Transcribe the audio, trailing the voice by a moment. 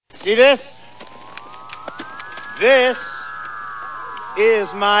See this? This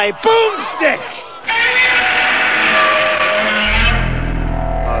is my boomstick!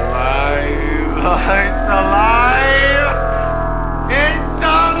 Alive! It's alive! It's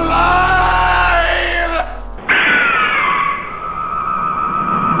alive!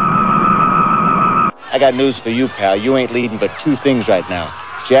 I got news for you, pal. You ain't leading but two things right now.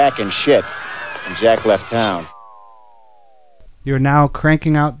 Jack and shit. And Jack left town. You're now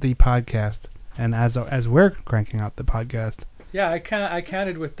cranking out the podcast. And as we're cranking out the podcast. Yeah, I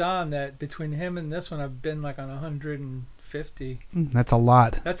counted with Don that between him and this one, I've been like on 150. That's a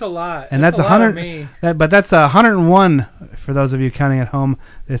lot. That's a lot. And that's 100. But that's 101 for those of you counting at home.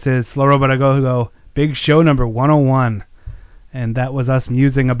 This is Slow Robot A Go-Go, big show number 101. And that was us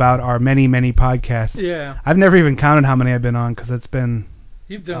musing about our many, many podcasts. Yeah. I've never even counted how many I've been on because it's been...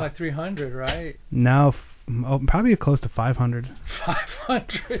 You've done like 300, right? No, probably close to 500.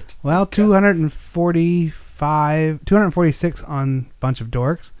 500? Well, 246 on Bunch of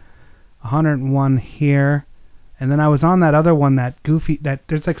Dorks, 101 here, and then I was on that other one,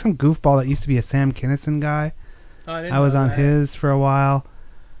 there's like some goofball that used to be a Sam Kinison guy. Oh, I was on his for a while,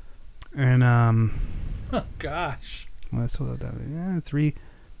 and oh gosh. What's that? Yeah, 3.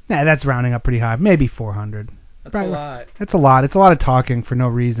 Nah, that's rounding up pretty high. Maybe 400. That's a lot. That's a lot. It's a lot of talking for no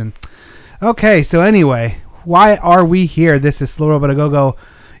reason. Okay, so anyway, why are we here? This is Slow Robot A Go-Go.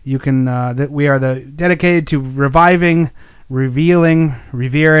 You can we are dedicated to reviving, revealing,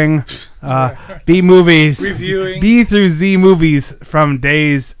 revering B movies, reviewing B through Z movies from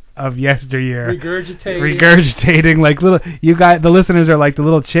days of yesteryear. Regurgitating like the listeners are like the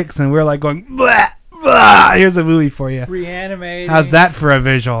little chicks, and we're like going blah. Here's a movie for you. Reanimating. How's that for a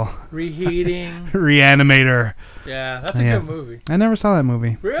visual? Reheating. Reanimator. Yeah, that's a good movie. I never saw that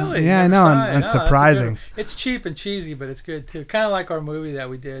movie. Really? Yeah, I know. It's surprising. It's cheap and cheesy, but it's good too. Kind of like our movie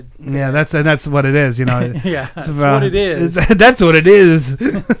that we did. Yeah, that's what it is. You know. Yeah, that's what it is. That's what it is.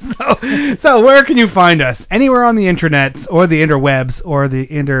 So where can you find us? Anywhere on the internet or the interwebs or the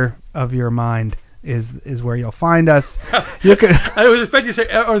inter of your mind is where you'll find us. You can. I was expecting you to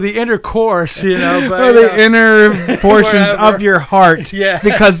say, or the intercourse, but, or the inner portions of your heart. Yeah.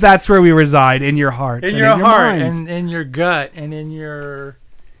 Because that's where we reside, in your heart. In your heart, and in your gut, and in your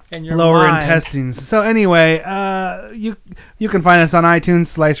lower mind. intestines. So anyway, you can find us on iTunes,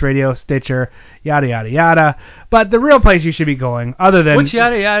 Slice Radio, Stitcher, yada yada yada. But the real place you should be going, other than what's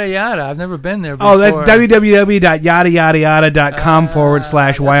yada yada yada? I've never been there before. Oh, that's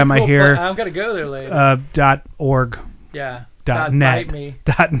www.yadayadayada.com/ why am I here? I've got to go there later. .org. Yeah. .net.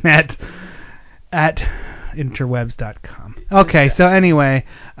 .net at interwebs.com. Okay, so anyway,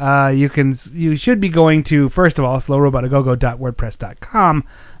 you should be going to, first of all, slowrobotagogo.wordpress.com.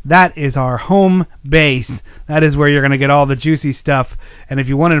 That is our home base. That is where you're going to get all the juicy stuff. And if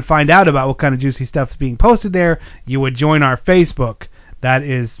you wanted to find out about what kind of juicy stuff is being posted there, you would join our Facebook. That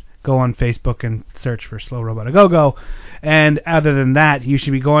is, go on Facebook and search for Slow Robot A Go-Go. And other than that, you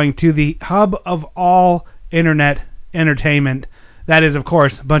should be going to the hub of all internet entertainment. That is, of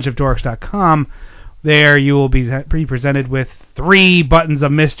course, bunchofdorks.com. There you will be presented with 3 buttons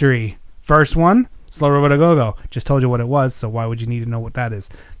of mystery. First one, Slow Robot A Go-Go. Just told you what it was, so why would you need to know what that is?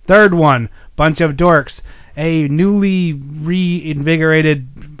 Third one, Bunch of Dorks, a newly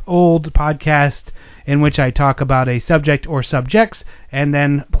reinvigorated old podcast in which I talk about a subject or subjects and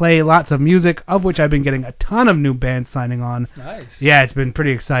then play lots of music, of which I've been getting a ton of new bands signing on. Nice. Yeah, it's been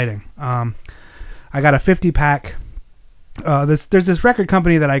pretty exciting. I got a 50-pack. There's this record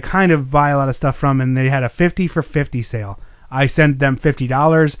company that I kind of buy a lot of stuff from, and they had a 50 for 50 sale. I sent them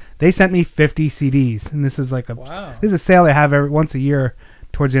 $50. They sent me 50 CDs, and this is like this is a sale they have once a year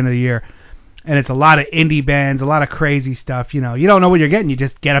towards the end of the year, and it's a lot of indie bands, a lot of crazy stuff. You don't know what you're getting, you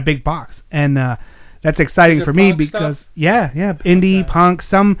just get a big box, and that's exciting for me because stuff? yeah, indie, punk,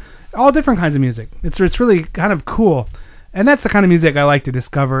 all different kinds of music. It's really kind of cool, and that's the kind of music I like to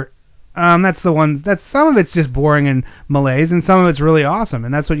discover. That's the one. That's some of it's just boring and malaise, and some of it's really awesome,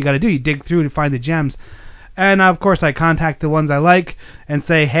 and that's what you got to do. You dig through to find the gems. And of course, I contact the ones I like and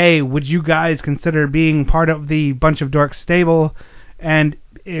say, hey, would you guys consider being part of the Bunch of Dorks stable? And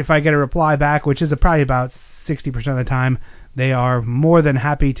if I get a reply back, which is probably about 60% of the time, they are more than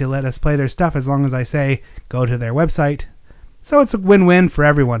happy to let us play their stuff as long as I say go to their website. So it's a win-win for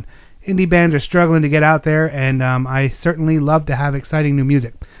everyone. Indie bands are struggling to get out there, and I certainly love to have exciting new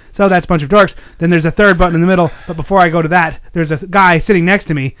music. So that's Bunch of Dorks. Then there's a third button in the middle, but before I go to that, there's a guy sitting next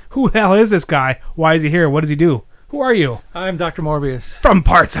to me. Who the hell is this guy? Why is he here? What does he do? Who are you? I'm Dr. Morbius. From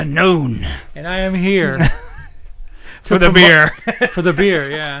Parts Unknown. And I am here. for the beer. For the beer,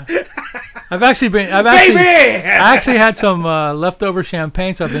 yeah. I actually had some leftover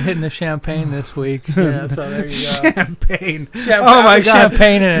champagne, so I've been hitting the champagne this week. Yeah, so there you go. Champagne. Oh my God.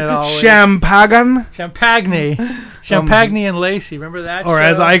 Champagne in it always. Champagne. Champagne and Lacey. Remember that? Or show?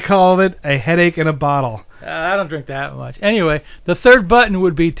 as I called it, a headache in a bottle. I don't drink that much. Anyway, the third button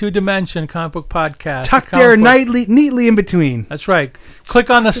would be Two Dimension Comic Book Podcast. Tucked there neatly in between. That's right. Click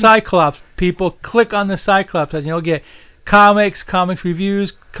on the Cyclops, people. Click on the Cyclops, and you'll get comics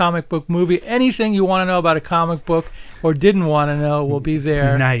reviews, comic book movie, anything you want to know about a comic book or didn't want to know will be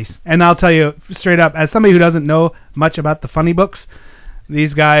there. Nice. And I'll tell you straight up, as somebody who doesn't know much about the funny books,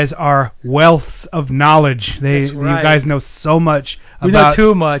 these guys are wealths of knowledge. You guys know so much about... We know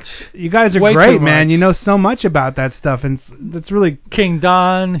too much. You guys are Way great, man. You know so much about that stuff, and that's really... King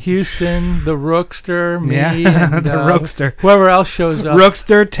Don, Houston, the Rookster, me, and the Rookster. Whoever else shows up.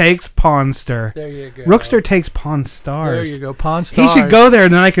 Rookster takes Pawnster. There you go. Rookster takes Pawn Stars. There you go, Pawn Stars. He should go there,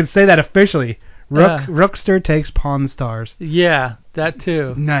 and then I could say that officially. Rookster takes Pawn Stars. Yeah, that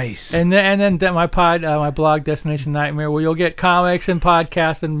too. Nice. And then my blog Destination Nightmare, where you'll get comics and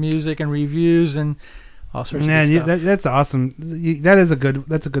podcasts and music and reviews and all sorts of stuff. That's awesome.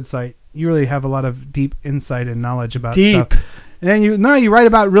 That's a good site. You really have a lot of deep insight and knowledge about stuff. And you write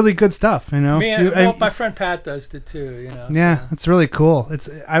about really good stuff, you know. My friend Pat does it too, you know. Yeah, so. It's really cool.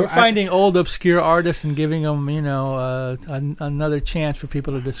 We're finding old obscure artists and giving them, another chance for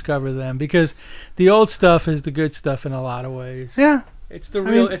people to discover them, because the old stuff is the good stuff in a lot of ways. Yeah. It's the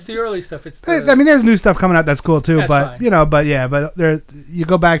early stuff. There's new stuff coming out that's cool too, but fine. You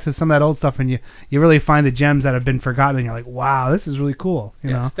go back to some of that old stuff and you really find the gems that have been forgotten, and you're like, wow, this is really cool.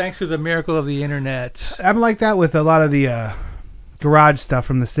 You know. Thanks to the miracle of the internet. I'm like that with a lot of the garage stuff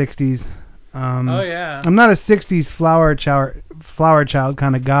from the 60s. Oh yeah. I'm not a 60s flower child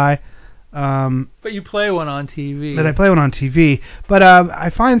kind of guy. But you play one on TV. But I play one on TV. But I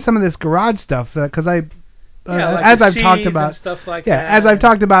find some of this garage stuff because as I've talked about, stuff like as I've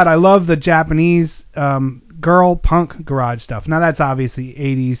talked about, I love the Japanese girl punk garage stuff. Now that's obviously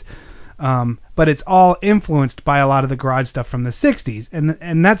 80s, but it's all influenced by a lot of the garage stuff from the 60s,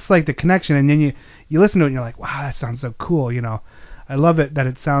 and that's like the connection. And then you listen to it and you're like, wow, that sounds so cool. You know, I love it that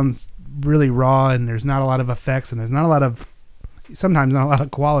it sounds really raw and there's not a lot of effects and there's sometimes not a lot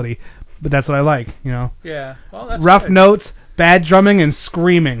of quality, but that's what I like. You know. Yeah. Well, that's rough good. notes. Bad drumming and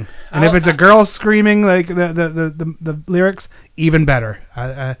screaming, and if it's a girl screaming like the lyrics, even better.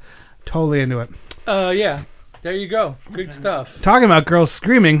 I totally into it. Yeah, there you go. Good stuff. Talking about girls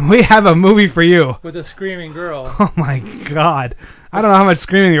screaming, we have a movie for you. With a screaming girl. Oh my God, I don't know how much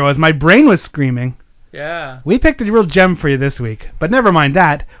screaming there was. My brain was screaming. Yeah. We picked a real gem for you this week, but never mind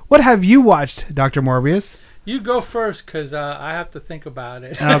that. What have you watched, Dr. Morbius? You go first, because I have to think about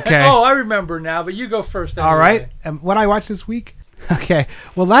it. Okay. Oh, I remember now, but you go first anyway. All right. What I watched this week? Okay.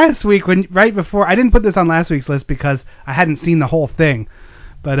 Well, last week, right before... I didn't put this on last week's list because I hadn't seen the whole thing.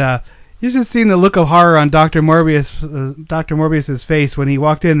 But you just seen the look of horror on Dr. Morbius's face when he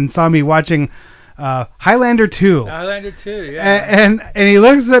walked in and saw me watching Highlander 2. Highlander 2, yeah. And he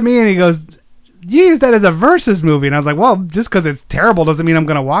looks at me and he goes... You used that as a versus movie, and I was like, well, just because it's terrible doesn't mean I'm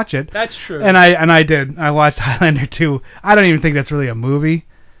going to watch it. That's true. And I did. I watched Highlander 2. I don't even think that's really a movie.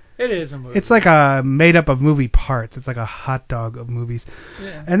 It is a movie. It's like a made up of movie parts. It's like a hot dog of movies.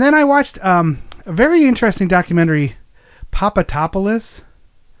 Yeah. And then I watched a very interesting documentary, Papadopoulos.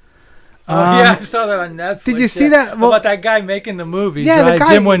 Yeah, I saw that on Netflix. Did you see that? Well, about that guy making the movies. Yeah, the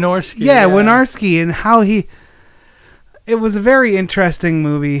guy, Jim Wynorski. Yeah, Wynorski, and how he... It was a very interesting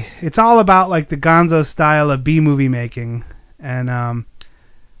movie. It's all about like the Gonzo style of B-movie making, and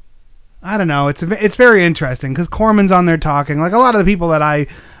I don't know. It's very interesting because Corman's on there talking. Like a lot of the people that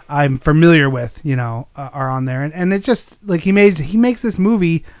I'm familiar with, you know, are on there, and it's just like he makes this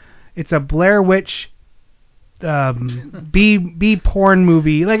movie. It's a Blair Witch B porn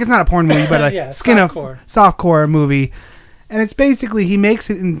movie. Like it's not a porn movie, but a softcore movie, and it's basically he makes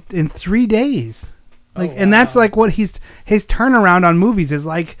it in 3 days. Like, and that's like what his turnaround on movies is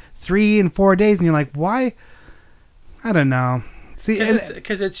like 3 and 4 days, and you're like, why? I don't know. See,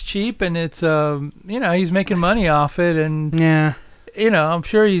 because it's cheap and it's he's making money off it, and yeah, I'm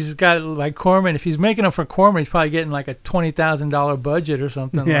sure he's got like Corman. If he's making them for Corman, he's probably getting like a $20,000 budget or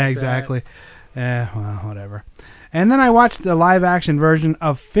something. Yeah, like exactly. Yeah, well, whatever. And then I watched the live action version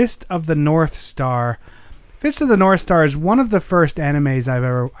of Fist of the North Star. Fist of the North Star is one of the first animes I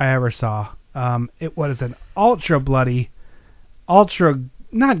ever saw. It was an ultra bloody,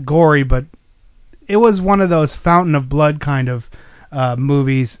 not gory, but it was one of those fountain of blood kind of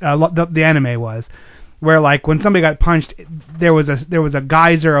movies. The anime was, where like when somebody got punched, there was a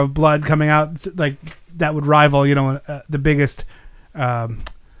geyser of blood coming out like that would rival the biggest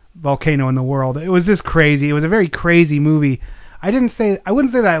volcano in the world. It was just crazy. It was a very crazy movie. I wouldn't say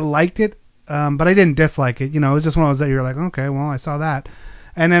that I liked it, but I didn't dislike it. It was just one of those that you're like, okay, well, I saw that.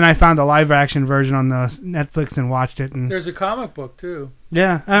 And then I found the live action version on the Netflix and watched it. And there's a comic book too.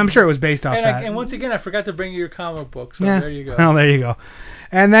 Yeah, I'm sure it was based off that. And once again, I forgot to bring you your comic book, so yeah. there you go. Well, there you go.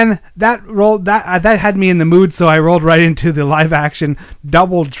 And then that had me in the mood, so I rolled right into the live action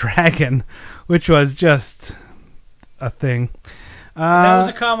Double Dragon, which was just a thing. That was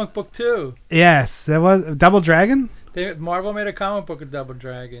a comic book too. Yes, that was Double Dragon. Marvel made a comic book of Double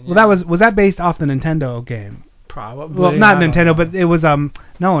Dragon. Well, was that based off the Nintendo game? Probably. Well, not Nintendo, but it was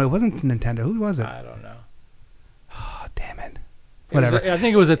no, it wasn't Nintendo. Who was it? I don't know. Oh, damn it. Whatever. I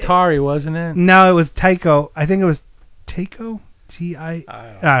think it was Atari, wasn't it? No, it was Taiko. I think it was Taiko. I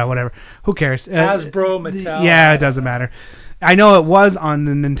don't know, whatever. Who cares? Hasbro, Mattel. Yeah, it doesn't matter. I know it was on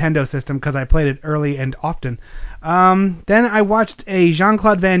the Nintendo system because I played it early and often. Then I watched a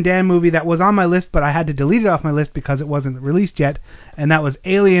Jean-Claude Van Damme movie that was on my list, but I had to delete it off my list because it wasn't released yet, and that was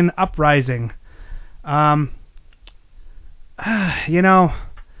Alien Uprising.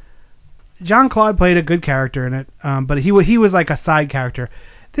 Jean-Claude played a good character in it, but he was like a side character.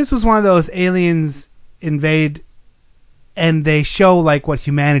 This was one of those aliens invade, and they show like what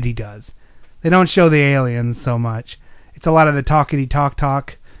humanity does. They don't show the aliens so much. It's a lot of the talkity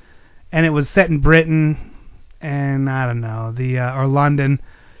talk, and it was set in Britain, and I don't know, or London.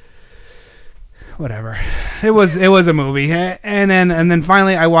 Whatever. It was a movie, and then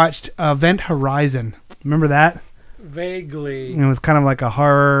finally I watched Event Horizon. Remember that? Vaguely. It was kind of like a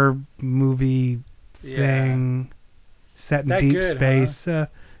horror movie thing set in deep space. Huh?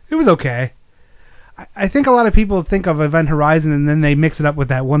 It was okay. I think a lot of people think of Event Horizon and then they mix it up with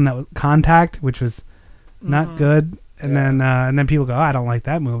that one that was Contact, which was not good. And then people go, oh, I don't like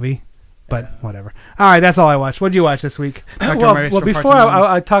that movie. But whatever. All right, that's all I watched. What did you watch this week? Well, before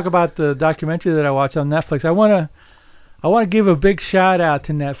I talk about the documentary that I watched on Netflix, I want to give a big shout out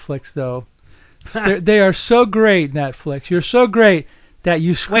to Netflix though. They are so great, Netflix. You're so great that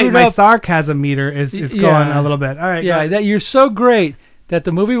you screwed up. My sarcasm meter is going a little bit. All right. Yeah, that you're so great that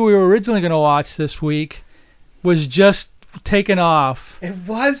the movie we were originally going to watch this week was just taken off. It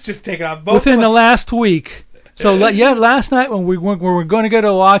was just taken off. Within the last week. So last night when we were going to go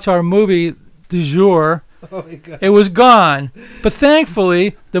to watch our movie du jour, it was gone. But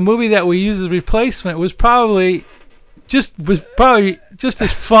thankfully, the movie that we used as replacement was probably just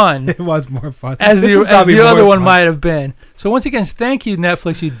as fun. It was more fun as the other one might have been. So once again, thank you,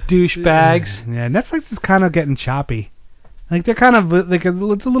 Netflix, you douchebags. Yeah, Netflix is kind of getting choppy. Like they're kind of like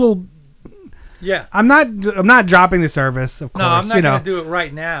it's a little. Yeah. I'm not dropping the service, of course. No, I'm not going to do it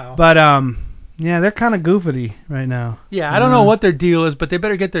right now. But yeah, they're kind of goofy right now. Yeah, I don't know what their deal is, but they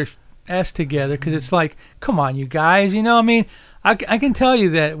better get their S together because it's like, come on, you guys. I mean, I can tell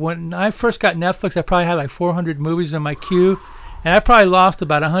you that when I first got Netflix, I probably had like 400 movies in my queue, and I probably lost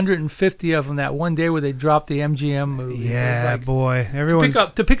about 150 of them that one day where they dropped the MGM movie. Yeah, like, boy, everyone's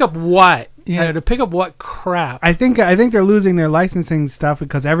to pick up what? To pick up what crap? I think they're losing their licensing stuff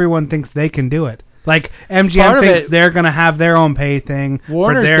because everyone thinks they can do it. Like MGM thinks they're gonna have their own pay thing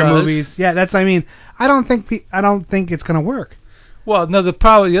Warner for their does. movies. Yeah, I don't think it's gonna work. Well, no, the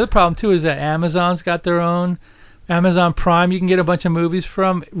other problem too is that Amazon's got their own. Amazon Prime, you can get a bunch of movies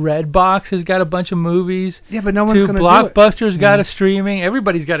from. Redbox has got a bunch of movies. Yeah, but no one's going to do it. Blockbuster's got a streaming.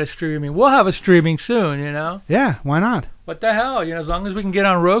 Everybody's got a streaming. We'll have a streaming soon, Yeah, why not? What the hell? As long as we can get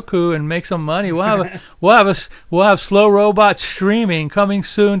on Roku and make some money, we'll have Slow Robot streaming coming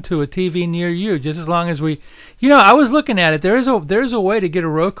soon to a TV near you. Just as long as we, I was looking at it. There's a way to get a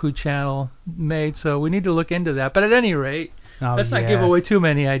Roku channel made, so we need to look into that. But at any rate. Let's not give away too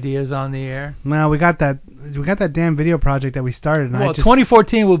many ideas on the air. Well, we got that damn video project that we started. And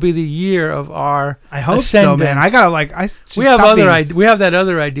 2014 will be the year of our. I hope ascendance. so, man. I gotta we have that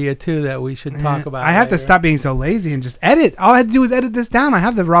other idea too that we should talk about. I have to stop being so lazy and just edit. All I had to do was edit this down. I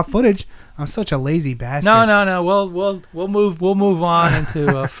have the raw footage. I'm such a lazy bastard. No. We'll move on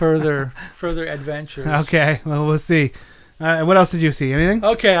into further adventures. Okay. Well, we'll see. What else did you see? Anything?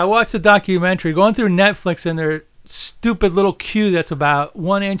 Okay, I watched the documentary. Going through Netflix and their stupid little queue that's about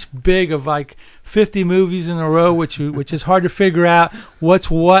 1 inch big of like 50 movies in a row, which is hard to figure out what's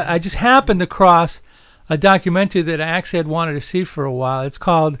what. I just happened across a documentary that I actually had wanted to see for a while. It's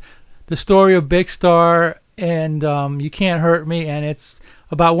called The Story of Big Star and You Can't Hurt Me, and it's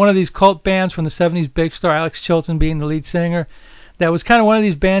about one of these cult bands from the 70s, Big Star, Alex Chilton being the lead singer. That was kind of one of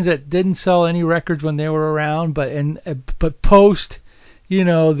these bands that didn't sell any records when they were around, but post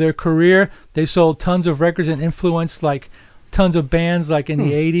their career. They sold tons of records and influenced like tons of bands like in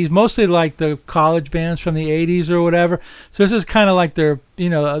the 80s, mostly like the college bands from the 80s or whatever. So this is kind of like their,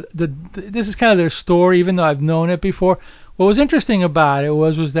 this is kind of their story, even though I've known it before. What was interesting about it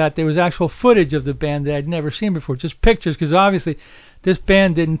was that there was actual footage of the band that I'd never seen before, just pictures, because obviously this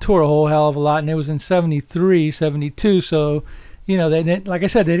band didn't tour a whole hell of a lot, and it was in 73, 72, so, they didn't, like I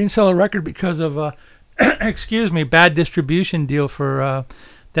said, they didn't sell a record because of bad distribution deal for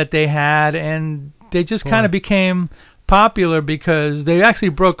that they had, and they just kind of became popular because they actually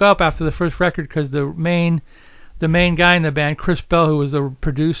broke up after the first record because the main guy in the band, Chris Bell, who was the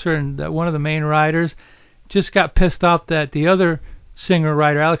producer and one of the main writers, just got pissed off that the other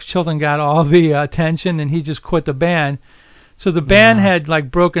singer-writer, Alex Chilton, got all the attention, and he just quit the band. So the band had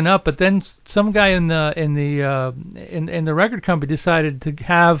like broken up, but then some guy in the record company decided to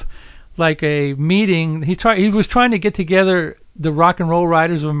have like a meeting. He was trying to get together the Rock and Roll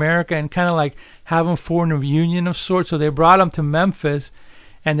Writers of America and kind of like have them form a union of sorts. So they brought them to Memphis,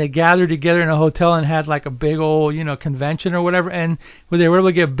 and they gathered together in a hotel and had like a big old convention or whatever, and where they were able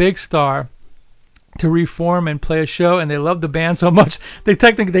to get Big Star to reform and play a show, and they loved the band so much they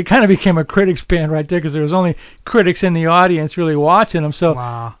kind of became a critics band right there, because there was only critics in the audience really watching them. So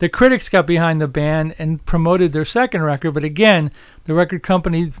the critics got behind the band and promoted their second record, but again, the record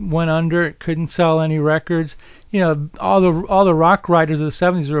company went under, couldn't sell any records. All the rock writers of the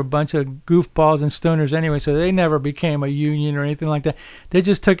 70s were a bunch of goofballs and stoners anyway, so they never became a union or anything like that. They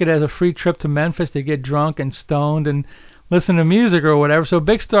just took it as a free trip to Memphis to get drunk and stoned and listen to music or whatever. So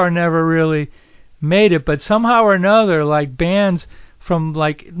Big Star never really made it, but somehow or another, like bands from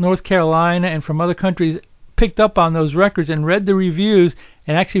like North Carolina and from other countries picked up on those records and read the reviews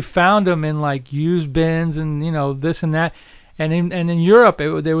and actually found them in like used bins and this and that. And in Europe,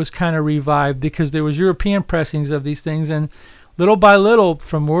 it was kind of revived because there was European pressings of these things, and little by little,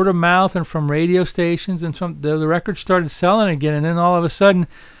 from word of mouth and from radio stations, and the records started selling again. And then all of a sudden,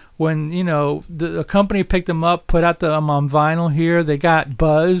 when the company picked them up, put out them on vinyl here, they got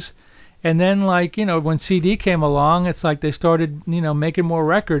buzz. And then when CD came along, it's like they started making more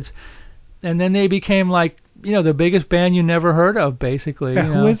records, and then they became like the biggest band you never heard of, basically.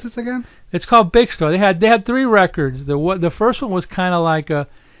 Who is this again? It's called Big Star. They had 3 records. The first one was kind of like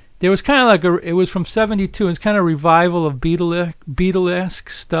it was from 72. It's kind of revival of Beatlesque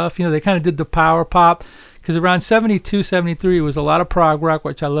stuff. They kind of did the power pop, because around 72, 73 was a lot of prog rock,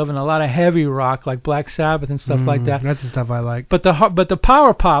 which I love, and a lot of heavy rock like Black Sabbath and stuff like that. That's the stuff I like. But the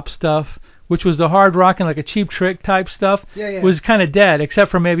power pop stuff, which was the hard rock and like a Cheap Trick type stuff, was kind of dead,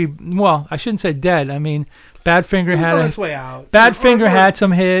 except for maybe, well, I shouldn't say dead. I mean, Badfinger had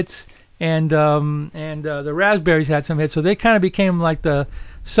some hits, and the Raspberries had some hits, so they kind of became like the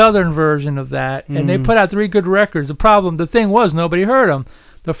southern version of that, and they put out 3 good records. The thing was, nobody heard them.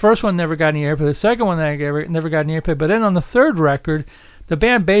 The first one never got any airplay. The second one never got any airplay. But then on the third record, the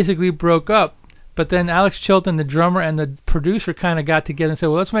band basically broke up. But then Alex Chilton, the drummer, and the producer kind of got together and said,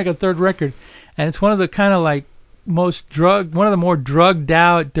 well, let's make a third record. And it's one of the kind of like one of the more drugged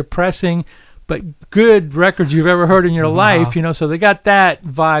out, depressing, but good records you've ever heard in your life. So they got that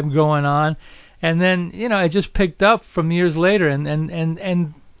vibe going on. And then, it just picked up from years later.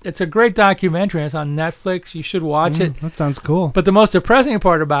 And it's a great documentary. It's on Netflix. You should watch it. That sounds cool. But the most depressing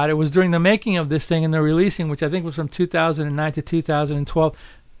part about it was during the making of this thing and the releasing, which I think was from 2009 to 2012,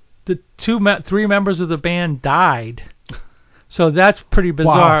 the 3 members of the band died. So that's pretty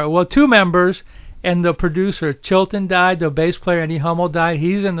bizarre. Wow. Well, 2 members and the producer, Chilton, died. The bass player, Eddie Hummel, died.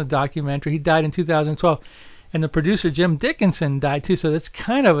 He's in the documentary. He died in 2012. And the producer, Jim Dickinson, died too. So that's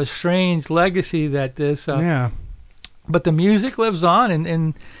kind of a strange legacy that this... But the music lives on,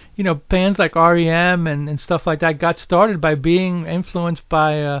 and bands like R.E.M. and stuff like that got started by being influenced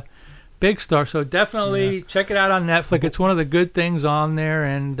by Big Star. So definitely check it out on Netflix. It's one of the good things on there,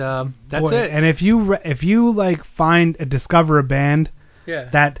 and that's it. And if you like discover a band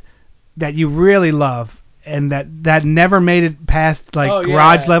that you really love, and that never made it past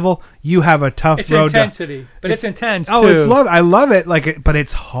garage level, you have a tough road. It's intensity, but it's intense too. I love it, but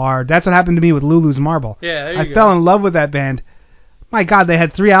it's hard. That's what happened to me with Lulu's Marble. Yeah, there you go. Fell in love with that band. My God, they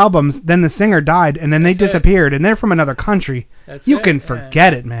had 3 albums, then the singer died, and then they disappeared, and they're from another country. You can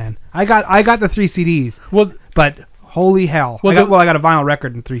forget it, man. I got the 3 CDs. Well, but holy hell. I got a vinyl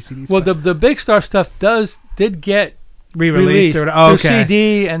record and 3 CDs. Well, the Big Star stuff did get re-released through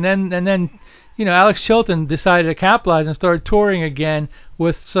CD, and then Alex Chilton decided to capitalize and started touring again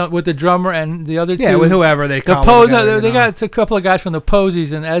with the drummer and the other 2. Yeah, with whoever they call They got a couple of guys from the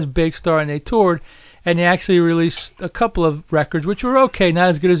Posies and as Big Star, and they toured. and they actually released a couple of records, which were okay, not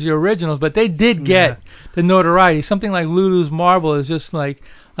as good as the originals, but they did get the notoriety. Something like Lulu's Marble is just like,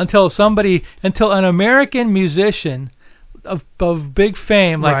 until an American musician of big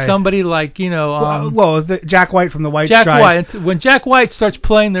fame, like somebody like, Jack White from the White Jack Stripes. White. When Jack White starts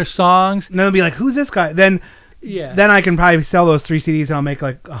playing their songs, and they'll be like, "Who's this guy?" Then I can probably sell those 3 CDs and I'll make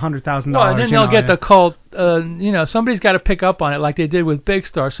like $100,000. Well, and then they'll get the cult. Somebody's got to pick up on it, like they did with Big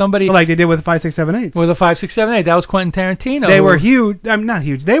Star. Like they did with 5, 6, 7, 8. With the 5, 6, 7, 8. That was Quentin Tarantino. They were huge. Not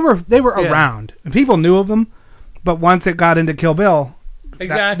huge. They were around. And people knew of them, but once it got into Kill Bill,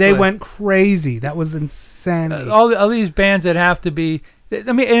 they went crazy. That was insanity. All these bands that have to be,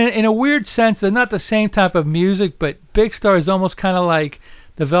 I mean, in a weird sense, they're not the same type of music, but Big Star is almost kind of like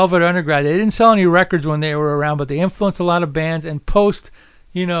the Velvet Underground. They didn't sell any records when they were around, but they influenced a lot of bands, and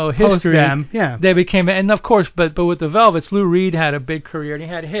history, they became, and of course, but with the Velvets, Lou Reed had a big career and he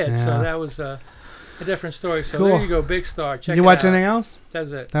had hits, so that was a different story. So there you go, Big Star. Check it out. Did you watch anything else?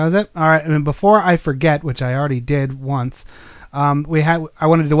 That's it. That was it. All right. And before I forget, which I already did once, I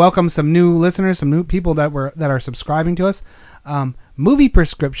wanted to welcome some new listeners, some new people that are subscribing to us. Movie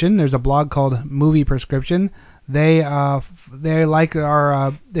Prescription. There's a blog called Movie Prescription. They like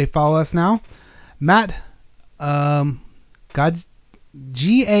they follow us now. Matt, Gajdos.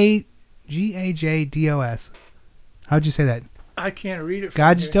 How'd you say that? I can't read it.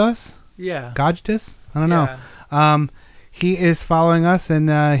 Gajdos? Yeah. Gajdos? I don't know. He is following us, and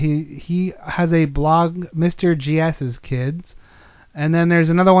he has a blog, Mr. GS's Kids. And then there's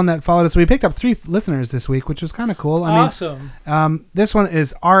another one that followed us. We picked up 3 listeners this week, which was kind of cool. Awesome. This one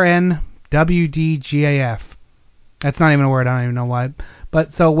is RNWDGAF. That's not even a word. I don't even know why.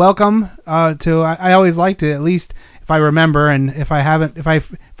 But so welcome to. I always like to, at least if I remember, and if I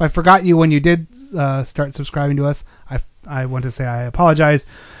forgot you when you did start subscribing to us, I want to say I apologize.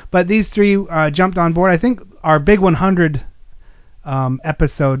 But these 3 jumped on board. I think our Big 100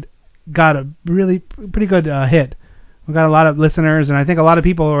 episode got a really pretty good hit. We got a lot of listeners, and I think a lot of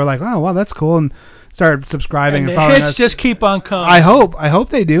people were like, "Oh, well, that's cool," and started subscribing and following us. The hits just keep on coming. I hope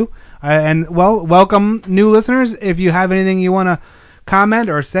they do. Welcome new listeners. If you have anything you want to comment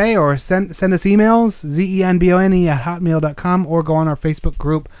or say, or send us emails, zenbone@hotmail.com, or go on our Facebook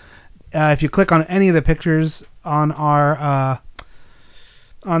group. If you click on any of the pictures on our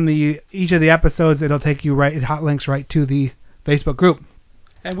each of the episodes, it'll take you hot links right to the Facebook group.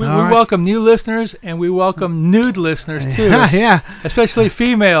 And we welcome new listeners, and we welcome nude listeners too. Yeah, especially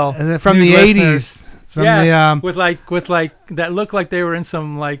female from the listeners. 80s. With like that looked like they were in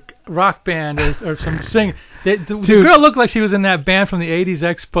some like rock band or some sing. The girl looked like she was in that band from the 80s,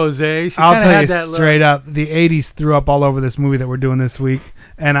 Expose. I'll tell you straight up, the 80s threw up all over this movie that we're doing this week.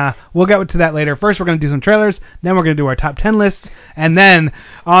 And we'll get to that later. First, we're going to do some trailers, then we're going to do our top 10 lists, and then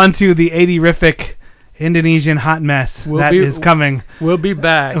on to the 80-rific Indonesian hot mess is coming. We'll be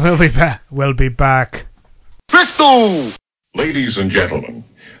back. We'll be back. Presto! Ladies and gentlemen,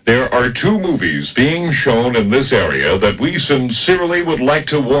 there are 2 movies being shown in this area that we sincerely would like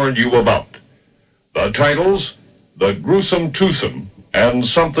to warn you about. The titles, The Gruesome Twosome and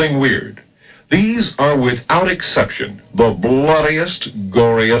Something Weird. These are without exception the bloodiest,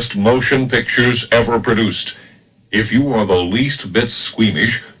 goriest motion pictures ever produced. If you are the least bit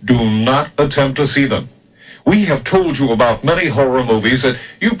squeamish, do not attempt to see them. We have told you about many horror movies that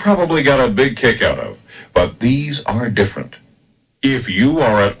you probably got a big kick out of, but these are different. If you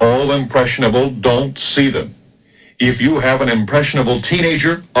are at all impressionable, don't see them. If you have an impressionable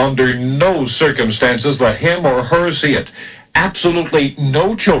teenager, under no circumstances let him or her see it. Absolutely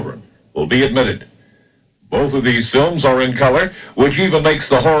no children will be admitted. Both of these films are in color, which even makes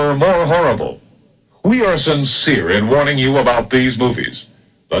the horror more horrible. We are sincere in warning you about these movies.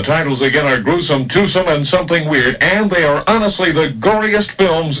 The titles again are Gruesome Twosome and Something Weird, and they are honestly the goriest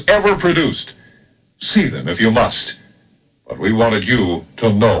films ever produced. See them if you must. But we wanted you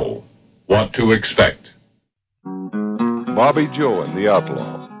to know what to expect. Bobby Joe and the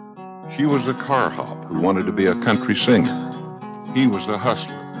Outlaw. She was a car hop who wanted to be a country singer. He was a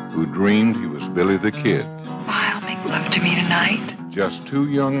hustler who dreamed he was Billy the Kid. I'll make love to me tonight. Just 2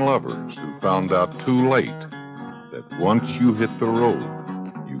 young lovers who found out too late that once you hit the road,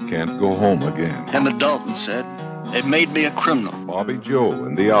 you can't go home again. Emmett Dalton said, "It made me a criminal." Bobby Joe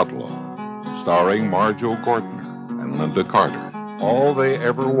and the Outlaw, starring Marjo Gortner and Linda Carter. All they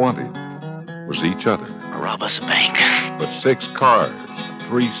ever wanted was each other. Rob us a bank. But 6 cars,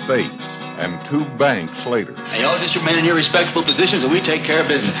 3 states, and 2 banks later. Hey, y'all just remain in your respectable positions and we take care of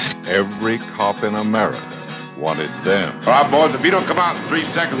business. Every cop in America wanted them. All right, boys, if you don't come out in 3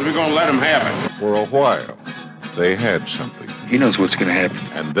 seconds, we're going to let them have it. For a while, they had something. He knows what's going to happen.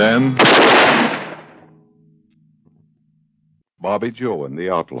 And then Bobby Joe and the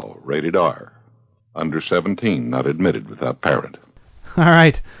Outlaw, rated R. Under 17, not admitted without parent. All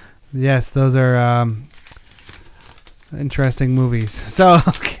right. Yes, those are interesting movies. So,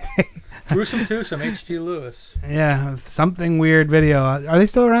 okay. Gruesome Twosome, H.G. Lewis. Yeah, Something Weird Video. Are they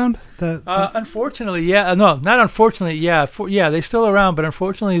still around? Unfortunately, yeah. No, not unfortunately. Yeah, they're still around. But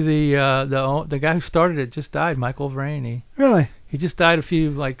unfortunately, the guy who started it just died, Michael Vraney. Really? He just died of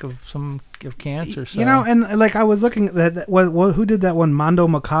cancer. So. You know, and like I was looking at that. Who did that one? Mondo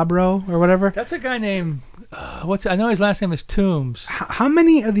Macabro or whatever. That's a guy named. I know his last name is Toombs. How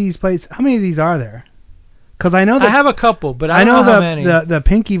many of these plays? How many of these are there? Because I know that I have a couple, but I don't know how many. the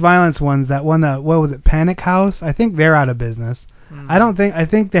Pinky Violence ones. That one. What was it? Panic House. I think they're out of business. I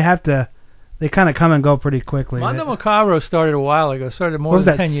think they have to. They kind of come and go pretty quickly. Mondo Macabro started a while ago. Started more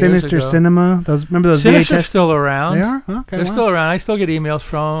than 10 years ago. Sinister Cinema? Remember those Sinister's VHS? still around. They are? Okay. They're still around. I still get emails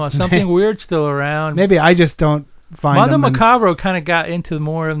from them. Something Weird's still around. Maybe I just don't find Mondo them. Macabro kind of got into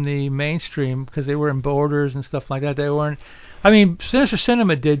more of the mainstream because they were in Borders and stuff like that. They weren't. I mean, Sinister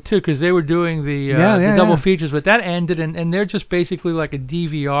Cinema did too because they were doing the double features, but that ended, and they're just basically like a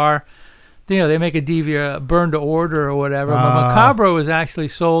DVR. You know, they make a DVR, burn to order or whatever. But Macabro is actually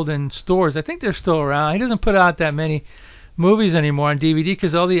sold in stores. I think they're still around. He doesn't put out that many movies anymore on DVD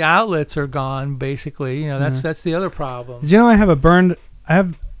because all the outlets are gone. Basically, you know, that's the other problem. Did you know I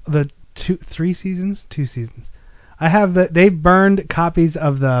have the 2 seasons. I have they burned copies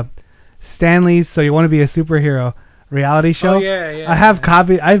of the Stanley's So You Want to Be a Superhero reality show. Oh yeah. I have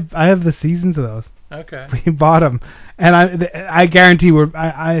copies. I have the seasons of those. Okay. We bought them, and I guarantee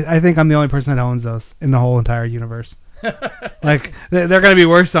I think I'm the only person that owns those in the whole entire universe. Like they're gonna be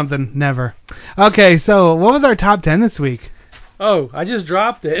worth something. Never. Okay, so what was our top 10 this week? Oh, I just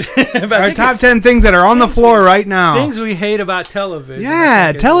dropped it. Our top 10 things that are on the floor right now. Things we hate about television.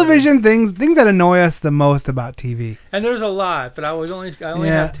 Yeah, television things that annoy us the most about TV. And there's a lot, but I only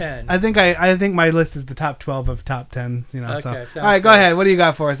have 10. I think my list is the top 12 of top 10. You know. Okay. So. All right, go ahead. What do you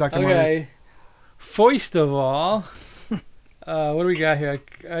got for us, Dr. Okay. Morris? First of all, what do we got here?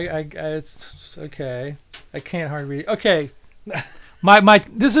 It's okay. I can't hardly read. Okay,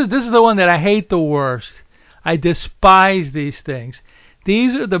 this is the one that I hate the worst. I despise these things.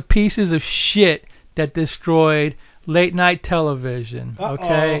 These are the pieces of shit that destroyed late night television.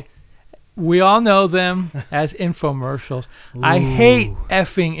 Okay, we all know them as infomercials. Ooh. I hate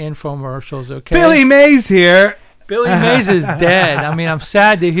effing infomercials. Okay, Billy Mays here. Billy Mays is dead. I mean, I'm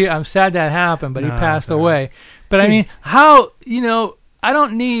sad that happened, but he passed away. But I mean, how, I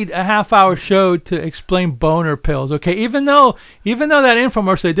don't need a half-hour show to explain boner pills, okay? Even though that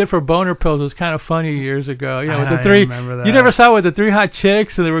infomercial they did for boner pills was kind of funny years ago. With the three, remember that. You never saw with the 3 hot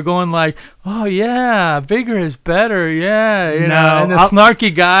chicks, and they were going like, "Oh yeah, bigger is better, yeah," and the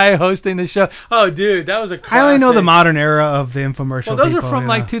snarky guy hosting the show. Oh, dude, that was a classic. I only know the modern era of the infomercial. Well, those are from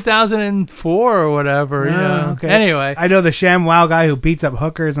like 2004 or whatever. Okay. Anyway, I know the ShamWow guy who beats up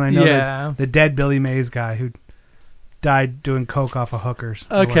hookers, and I know the dead Billy Mays guy who died doing coke off of hookers.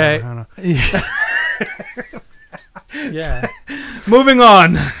 Okay. Yeah. Moving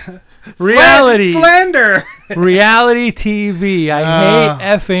on. Reality. Slander. Reality TV. I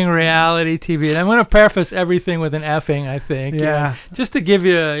hate effing reality TV. And I'm going to preface everything with an effing, I think. Yeah. Just to give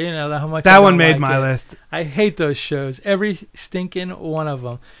you, how much that one made my list. I hate those shows. Every stinking one of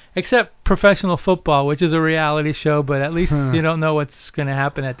them. Except professional football, which is a reality show, but at least you don't know what's going to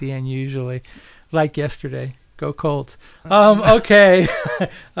happen at the end usually. Like yesterday. Go Colts. Okay.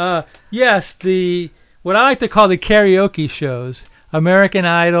 Yes, what I like to call the karaoke shows. American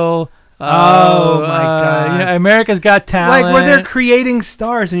Idol. Oh my God. America's Got Talent. Like where they're creating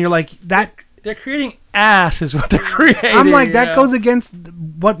stars, and you're like that. They're creating ass, is what they're creating. I'm like that goes against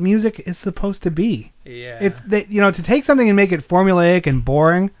what music is supposed to be. Yeah. It's to take something and make it formulaic and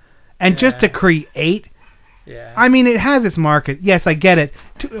boring, and just to create. Yeah. I mean, it has its market. Yes, I get it.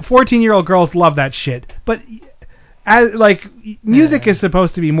 14-year-old girls love that shit, but music is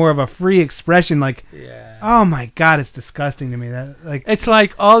supposed to be more of a free expression. Oh my God, it's disgusting to me. It's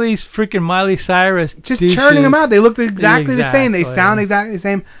like all these freaking Miley Cyrus just douches. Churning them out. They look exactly the same. They sound exactly the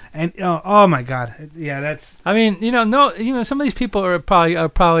same. And oh my God, yeah, that's. I mean, some of these people are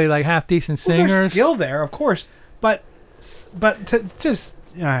probably like half decent singers. There's skill there, of course, but to just.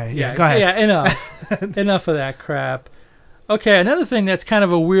 All right, go ahead. Yeah, enough of that crap. Okay, another thing that's kind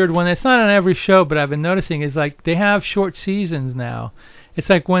of a weird one. It's not on every show, but I've been noticing is like they have short seasons now. It's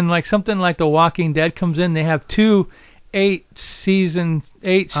like when like something like The Walking Dead comes in, they have 2 8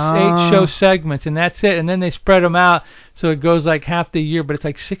 show segments, and that's it. And then they spread them out, so it goes like half the year, but it's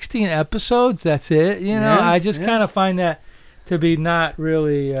like 16 episodes. That's it. I just kind of find that to be not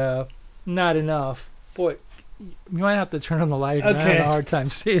really not enough. Boy. You might have to turn on the light. Okay. I'm having a hard time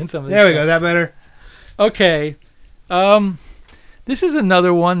seeing some of this. There we go. Is that better? Okay. This is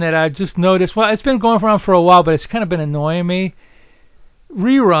another one that I just noticed. Well, it's been going around for a while, but it's kind of been annoying me.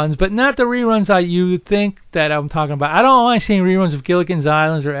 Reruns, but not the reruns you think that I'm talking about. I don't mind seeing reruns of Gilligan's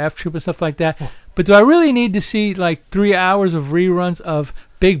Island or F Troop and stuff like that. But do I really need to see like 3 hours of reruns of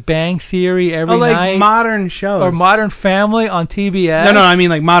Big Bang Theory every like night? Modern shows. Or Modern Family on TBS? No, I mean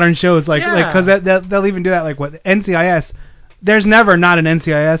like modern shows, because they'll even do that. Like what NCIS. There's never not an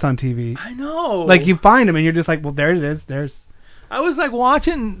NCIS on TV. I know. Like you find them and you're just like, well, there it is. I was like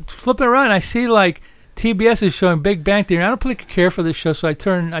flipping around, and I see like TBS is showing Big Bang Theory. I don't particularly care for this show, so I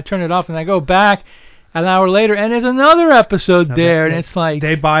turn it off, and I go back an hour later, and there's another episode there, and it's like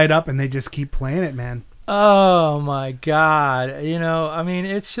they buy it up and they just keep playing it, man. Oh my God! You know, I mean,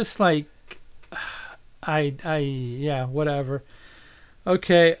 it's just like, yeah, whatever.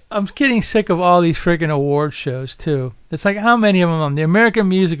 Okay, I'm getting sick of all these freaking award shows too. It's like how many of them are on? The American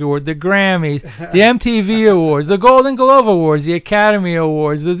Music Award, the Grammys, the MTV Awards, the Golden Globe Awards, the Academy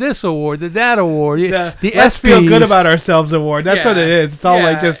Awards, the this award, the that award, the Let's Feel Good About Ourselves Award. That's what it is. It's all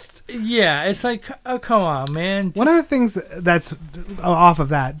like just. Yeah, it's like, oh, come on, man. One of the things that's off of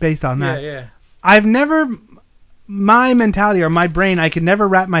that, based on that. Yeah. I've never, my mentality or my brain, I could never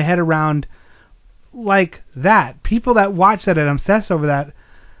wrap my head around like that. People that watch that and obsess over that,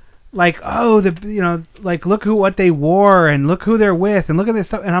 like, oh, like look what they wore and look who they're with and look at this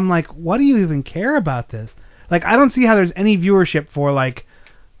stuff, and I'm like, what do you even care about this? Like, I don't see how there's any viewership for like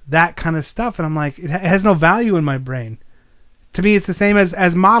that kind of stuff, and I'm like, it has no value in my brain. To me, it's the same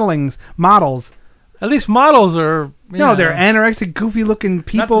as models. At least models are. No, they're anorexic, goofy-looking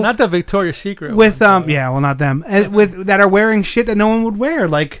people. Not the Victoria's Secret with yeah, well, not them, and with that are wearing shit that no one would wear.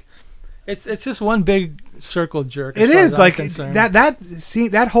 Like, it's just one big circle jerk. It is like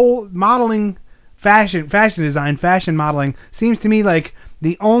that whole modeling, fashion design, fashion modeling seems to me like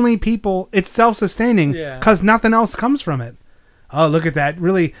the only people. It's self-sustaining because nothing else comes from it. Oh, look at that!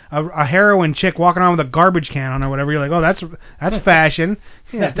 Really, a heroin chick walking around with a garbage can on or whatever. You're like, oh, that's fashion.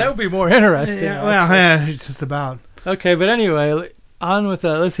 Yeah, that would be more interesting. Yeah, well, it's just about. Okay, but anyway, on with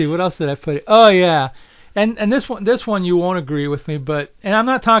let's see, what else did I put? Oh yeah, and this one you won't agree with me, but I'm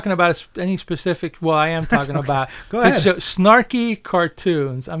not talking about any specific. Well, I am talking about. Go ahead. Snarky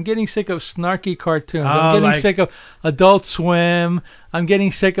cartoons. I'm getting sick of snarky cartoons. I'm getting sick of Adult Swim. I'm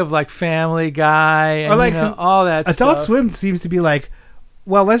getting sick of like Family Guy and like, all that stuff. Adult Swim seems to be like,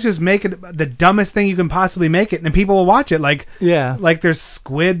 well, let's just make it the dumbest thing you can possibly make it, and then people will watch it. Like, like there's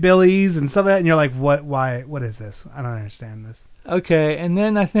Squidbillies and stuff like that, and you're like, what? Why? What is this? I don't understand this. Okay, and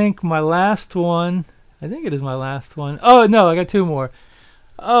then I think my last one. I think it is my last one. Oh no, I got 2 more.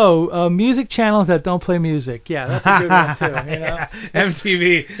 Oh, music channels that don't play music. Yeah, that's a good one too. You know?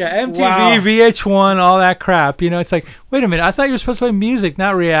 MTV. Yeah, MTV, wow. VH1, all that crap. You know, it's like, wait a minute, I thought you were supposed to play music,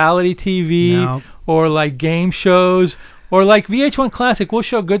 not reality TV or like game shows or like VH1 Classic. We'll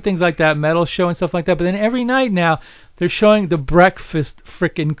show good things like that, Metal Show and stuff like that. But then every night now, they're showing The Breakfast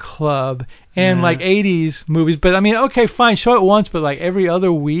Frickin' Club and like 80s movies. But I mean, okay, fine, show it once, but like every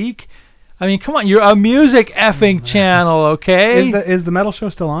other week. I mean, come on, you're a music effing channel, okay? Is the Metal Show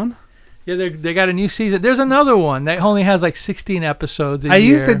still on? Yeah, they got a new season. There's another one that only has like 16 episodes a year. I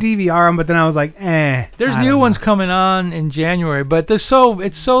used to DVR them, but then I was like, There's new ones coming on in January, but it's so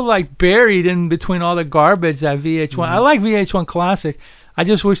like buried in between all the garbage that VH1. I like VH1 Classic. I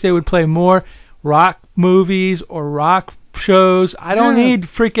just wish they would play more rock movies or rock shows. I don't need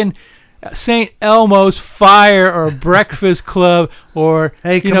freaking St. Elmo's Fire or Breakfast Club or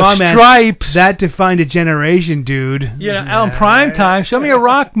Stripes. Man. That defined a generation, dude. On prime time, show me a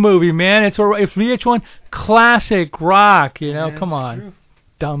rock movie, man. It's VH1 classic rock. Come on, true.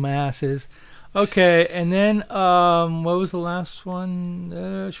 Dumbasses. Okay, and then what was the last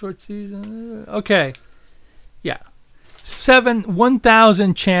one? Short season. Okay,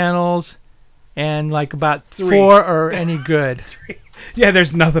 1,000 channels, and like about 3. 4 are any good. Yeah,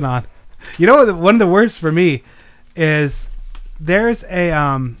 there's nothing on. You know what? One of the worst for me is there's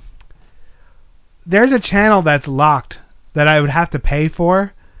a channel that's locked that I would have to pay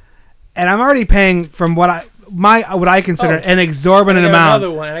for, and I'm already paying from what I consider an exorbitant amount.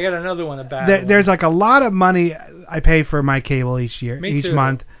 I got another one. There's like a lot of money I pay for my cable each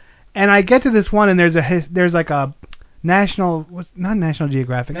month, and I get to this one, and there's like a National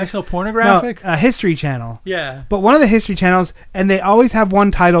Geographic. National Pornographic? No, a History Channel. Yeah. But one of the History Channels, and they always have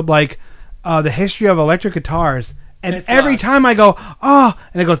one titled like the history of electric guitars. And every time I go,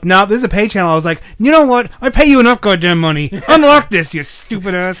 and it goes, no, this is a pay channel. I was like, you know what? I pay you enough goddamn money. Unlock this, you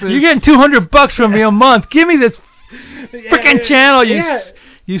stupid asses. You're getting $200 from me a month. Give me this freaking channel, you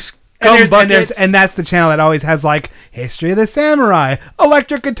And that's the channel that always has like History of the Samurai,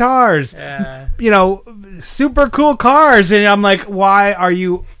 electric guitars, super cool cars, and I'm like, why are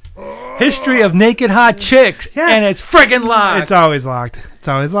you? History of naked hot chicks, and it's friggin' locked. It's always locked.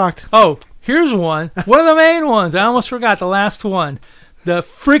 Oh, here's one. One of the main ones. I almost forgot the last one. The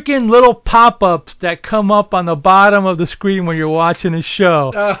freaking little pop-ups that come up on the bottom of the screen when you're watching a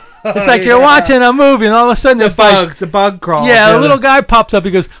show. It's like you're watching a movie, and all of a sudden the bug crawls. Yeah, a little guy pops up.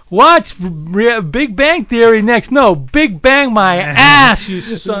 He goes, "Watch Big Bang Theory next." No, Big Bang my ass,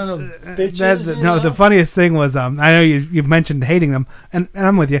 you son of bitches. The funniest thing was, I know you mentioned hating them, and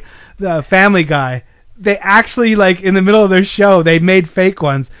I'm with you. The Family Guy. They actually, like, in the middle of their show, they made fake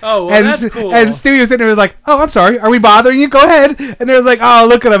ones. Oh, well, that's cool. And Stewie was sitting there was like, oh, I'm sorry, are we bothering you? Go ahead. And they was like, oh,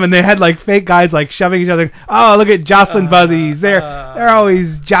 look at them. And they had, like, fake guys, like, shoving each other. Oh, look at Jocelyn Buzzies. They're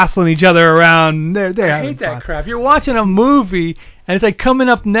always jostling each other around. They're I hate that crap. You're watching a movie, and it's like coming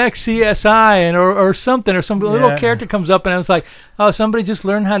up next, CSI, or something, or some little character comes up, and I was like, oh, somebody just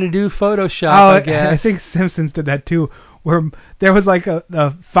learned how to do Photoshop, I guess. I think Simpsons did that, too. Where there was like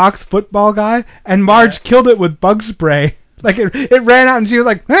a Fox football guy, and Marge killed it with bug spray. Like it ran out, and she was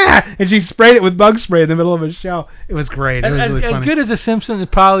like, ah! And she sprayed it with bug spray in the middle of a show. It was great. It was really funny. As good as The Simpsons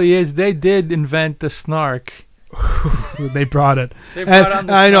probably is, they did invent the snark. They brought it.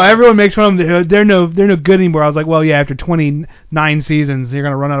 I know everyone makes fun of them. They're no good anymore. I was like, well, yeah, after 29 seasons, you're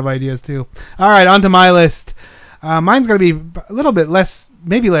gonna run out of ideas too. All right, on to my list. Mine's gonna be a little bit less.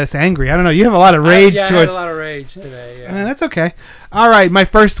 Maybe less angry. I don't know. You have a lot of rage. I had a lot of rage today. Yeah. That's okay. All right, my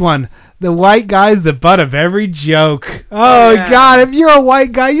first one. The white guy's the butt of every joke. Oh God! If you're a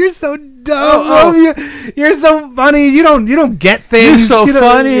white guy, you're so dumb. You're so funny. You don't get things. You're so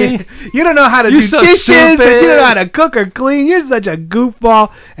funny. You don't know how to do dishes. You don't know how to cook or clean. You're such a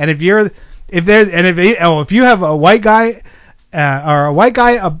goofball. And if you have a white guy. Or a white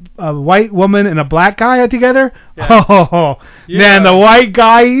guy, a white woman, and a black guy together. Yeah. Man, the white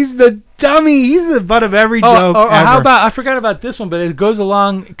guy, he's the dummy. He's the butt of every joke. Or how about, I forgot about this one, but it goes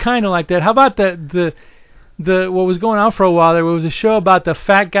along kind of like that. How about the what was going on for a while? There was a show about the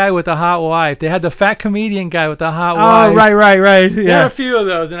fat guy with the hot wife. They had the fat comedian guy with the hot wife. Oh, right. Yeah. There were a few of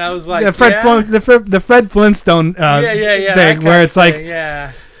those, and I was like, the Fred Flintstone thing, where it's like,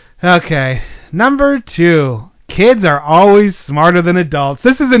 okay, number 2. Kids are always smarter than adults.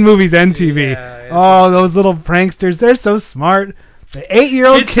 This is in movies and TV. Those little pranksters, they're so smart. The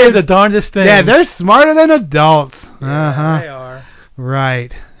 8-year-old kids are the darndest thing. Yeah, they're smarter than adults. Yeah, they are.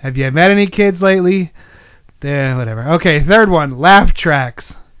 Right. Have you met any kids lately? Whatever. Okay, third one, laugh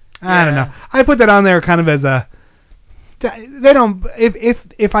tracks. I don't know. I put that on there kind of as a... They don't...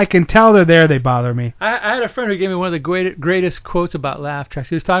 If I can tell they're there, they bother me. I had a friend who gave me one of the greatest quotes about laugh tracks.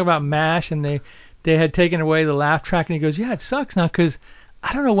 He was talking about MASH, and they had taken away the laugh track, and he goes, yeah, it sucks now because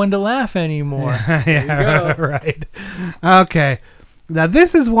I don't know when to laugh anymore. Right. Okay. Now,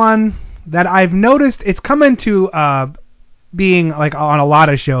 this is one that I've noticed. It's come into being like on a lot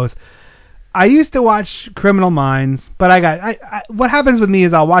of shows. I used to watch Criminal Minds, but what happens with me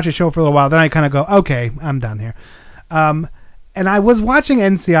is I'll watch a show for a little while, then I kind of go, okay, I'm done here. And I was watching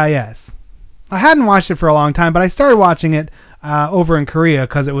NCIS. I hadn't watched it for a long time, but I started watching it over in Korea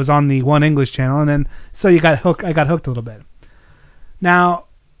because it was on the One English channel, and then so I got hooked a little bit. Now,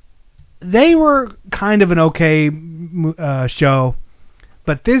 they were kind of an okay show,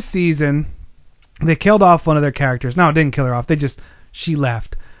 but this season they killed off one of their characters. No, it didn't kill her off. She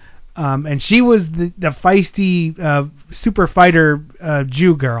left, and she was the feisty super fighter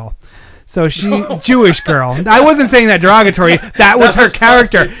Jew girl. So Jewish girl. I wasn't saying that derogatory. That was her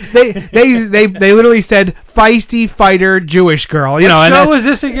character. They literally said feisty fighter Jewish girl. What show was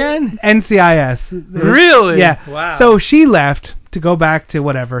this again? NCIS. Really? Yeah. Wow. So she left to go back to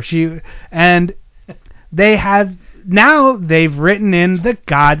whatever they've written in the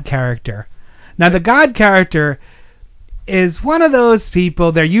God character. Now the God character is one of those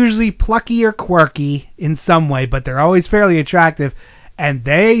people. They're usually plucky or quirky in some way, but they're always fairly attractive. And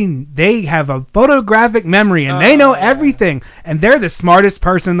they have a photographic memory, and they know everything. And they're the smartest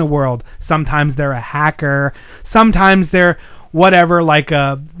person in the world. Sometimes they're a hacker. Sometimes they're whatever, like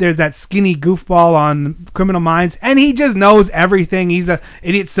there's that skinny goofball on Criminal Minds, and he just knows everything. He's a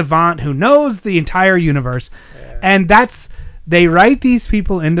idiot savant who knows the entire universe. Yeah. And they write these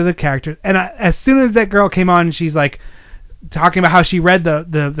people into the characters. And as soon as that girl came on, she's like talking about how she read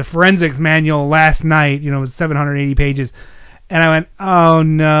the forensics manual last night. It was 780 pages. And I went, oh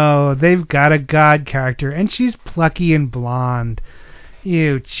no, they've got a God character, and she's plucky and blonde.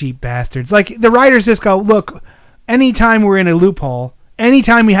 You cheap bastards. Like, the writers just go, look, anytime we're in a loophole,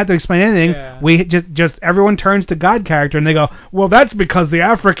 anytime we have to explain anything, Yeah. we just everyone turns to God character and they go, well, that's because the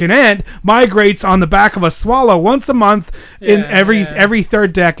African ant migrates on the back of a swallow once a month in every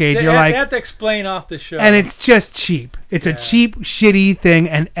third decade. They, You're they like, have to explain off the show. and it's just cheap. It's a cheap, shitty thing,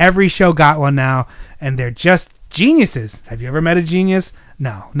 and every show got one now, and they're just geniuses. Have you ever met a genius?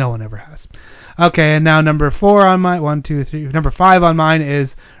 No one ever has. Okay, and now number 5 on mine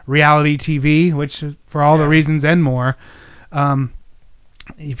is reality TV, which for all the reasons and more.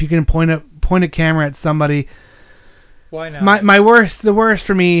 If you can point a camera at somebody, why not? The worst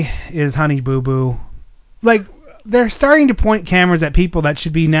for me is Honey Boo Boo. Like, they're starting to point cameras at people that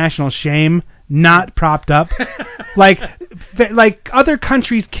should be national shame, not propped up. like other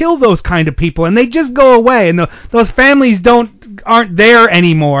countries kill those kind of people and they just go away, and those families aren't there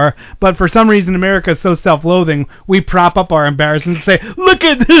anymore. But for some reason, America is so self-loathing, we prop up our embarrassment and say, "Look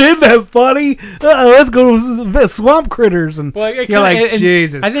at isn't that funny? Let's go to the swamp critters." And you're like,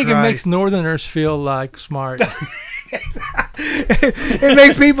 Jesus. I think Christ. it makes Northerners feel like smart. It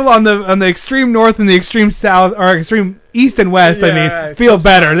makes people on the extreme north and the extreme south, or extreme east and west, feel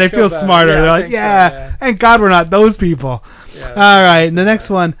better. They feel smarter. They're like, thank God we're not those people. All right, and the next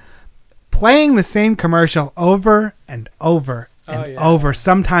one, playing the same commercial over and over and over.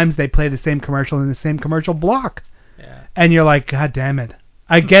 Sometimes they play the same commercial in the same commercial block. And you're like, God damn it.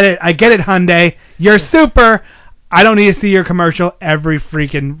 I get it, Hyundai. You're super. I don't need to see your commercial every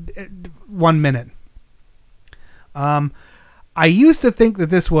freaking 1 minute. I used to think that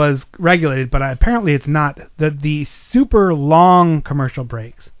this was regulated, but apparently it's not. The super long commercial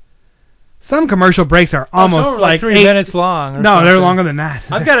breaks. Some commercial breaks are almost like 3 minutes long. No, they're longer than that.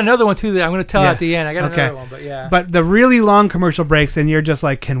 I've got another one too that I'm going to tell at the end. I got another one, but yeah. But the really long commercial breaks, and you're just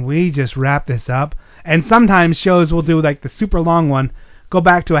like, can we just wrap this up? And sometimes shows will do like the super long one, go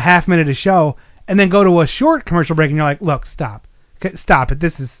back to a half minute of show, and then go to a short commercial break, and you're like, look, stop it.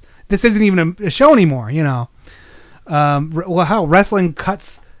 This isn't even a show anymore, you know. Well, how wrestling cuts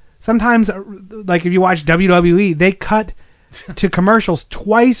sometimes, like if you watch WWE, they cut to commercials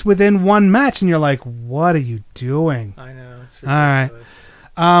twice within one match, and you're like, what are you doing? I know, it's ridiculous.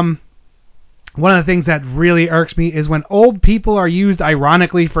 All right. One of the things that really irks me is when old people are used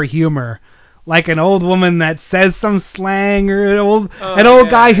ironically for humor, like an old woman that says some slang, or an old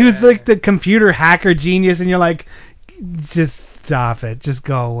guy who's like the computer hacker genius, and you're like, just stop it, just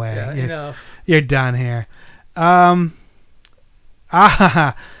go away. Yeah, you're done here.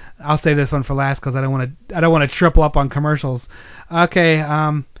 I'll say this one for last because I don't want to triple up on commercials. Okay.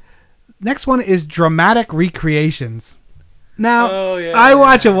 Next one is dramatic recreations. Now, I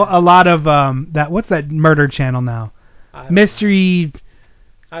watch a lot of that. What's that murder channel now? Mystery.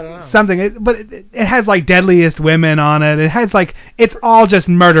 I don't know. Something, but it has like Deadliest Women on it. It has like, it's all just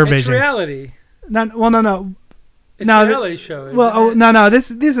murder vision. It's reality. No. It's a reality show. No. This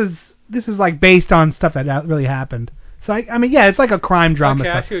is like based on stuff that really happened. So I mean, yeah, it's like a crime drama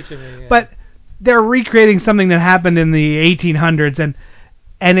stuff. I see what you mean. Yeah. But they're recreating something that happened in the 1800s,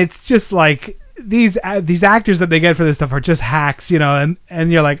 and it's just like these actors that they get for this stuff are just hacks, you know.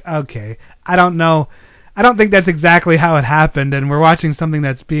 And you're like, okay, I don't know. I don't think that's exactly how it happened, and we're watching something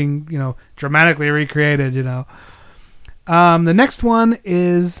that's being, you know, dramatically recreated, you know. The next one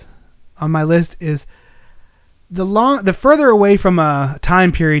is on my list is the further away from a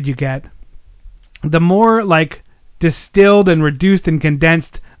time period you get, the more like distilled and reduced and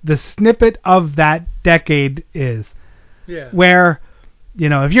condensed the snippet of that decade is. Yeah. Where, you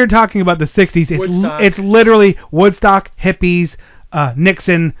know, if you're talking about the 60s, it's literally Woodstock, hippies,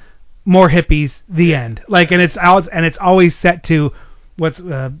 Nixon, more hippies, the end. Like, and it's always set to what's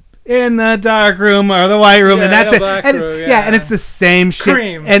in the dark room or the white room, and that's it. And it's the same shit.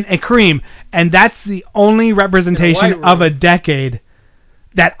 Cream. And cream. And that's the only representation of a decade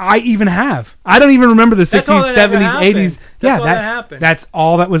that I even have. I don't even remember the 60s, 70s, 80s. That's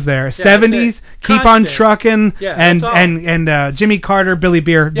all that was there. 70s, Keep on Truckin', and Jimmy Carter, Billy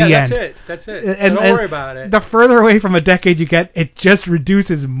Beer, the end. That's it. And don't worry about it. The further away from a decade you get, it just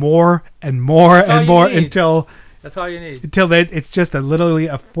reduces more and more and more until... That's all you need. Until it's just literally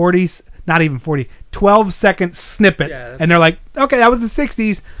a 12-second snippet. And they're like, okay, that was the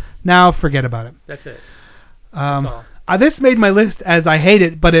 60s. Now forget about it. That's it. That's all. This made my list as I hate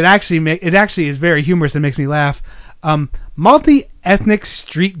it, but it actually is very humorous and makes me laugh. Multi-ethnic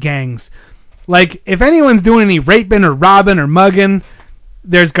street gangs. Like, if anyone's doing any raping or robbing or mugging,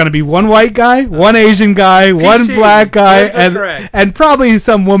 there's going to be one white guy, one Asian guy, one black guy, and probably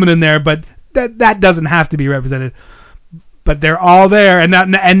some woman in there, but that doesn't have to be represented. but they're all there, and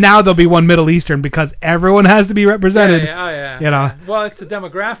now there'll be one Middle Eastern because everyone has to be represented. Yeah. You know. Well, it's a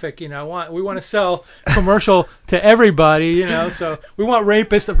demographic. You know, we want to sell commercial to everybody. You know, so we want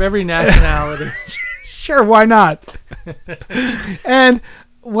rapists of every nationality. Sure, why not? And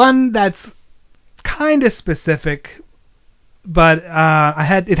one that's kind of specific, but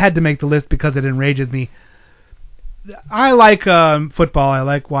it had to make the list because it enrages me. I like football. I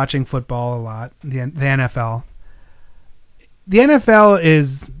like watching football a lot. The NFL. The NFL is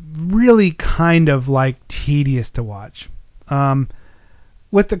really kind of like tedious to watch.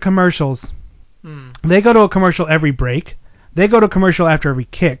 With the commercials, they go to a commercial every break. They go to commercial after every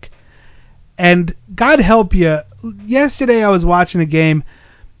kick. And God help you, yesterday I was watching a game,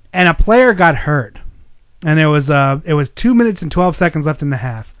 and a player got hurt, and it was 2 minutes and 12 seconds left in the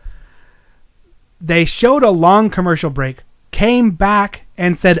half. They showed a long commercial break, came back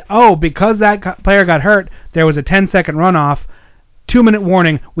and said, "Oh, because that player got hurt, there was a 10-second runoff. 2-minute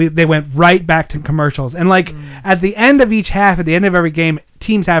warning." They went right back to commercials, and at the end of each half, at the end of every game,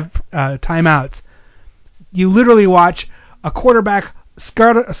 teams have timeouts. You literally watch a quarterback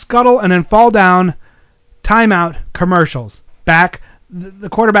scuttle and then fall down, timeout, commercials. Back, the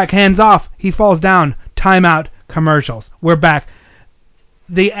quarterback hands off, he falls down, timeout, commercials. We're back.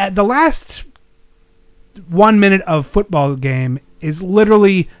 The last 1 minute of football game is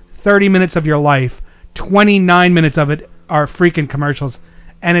literally 30 minutes of your life. 29 minutes of it are freaking commercials,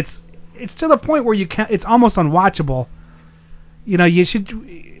 and it's to the point where it's almost unwatchable. You know,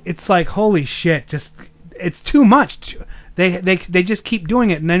 it's like, holy shit, it's too much. They just keep doing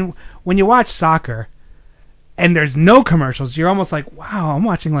it, and then when you watch soccer and there's no commercials, you're almost like, wow, I'm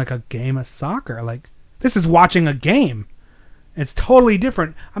watching like a game of soccer. Like, this is watching a game. It's totally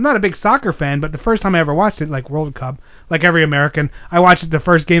different. I'm not a big soccer fan, but the first time I ever watched it, like World Cup, like every American, I watched it the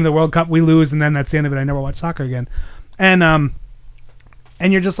first game of the World Cup, we lose, and then that's the end of it. I never watched soccer again. And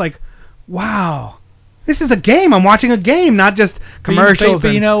you're just like, wow, this is a game. I'm watching a game, not just commercials.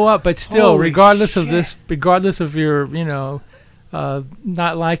 But you know what? But still, regardless of your,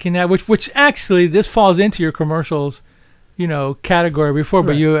 not liking that, which actually this falls into your commercials, category before,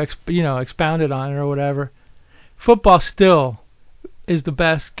 but you expounded on it or whatever. Football still is the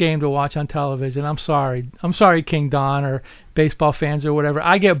best game to watch on television. I'm sorry, King Don or baseball fans or whatever.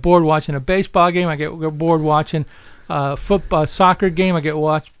 I get bored watching a baseball game. I get bored watching a soccer game. I get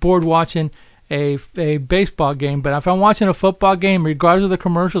bored watching a baseball game. But if I'm watching a football game, regardless of the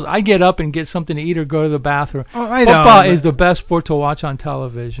commercials, I get up and get something to eat or go to the bathroom. Football is the best sport to watch on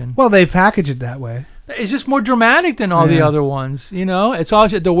television. Well, they package it that way. It's just more dramatic than all the other ones. It's all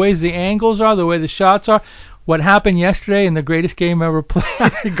the ways the angles are, the way the shots are. What happened yesterday in the greatest game ever played?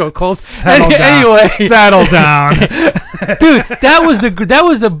 Go Colts. Settle down. Dude, that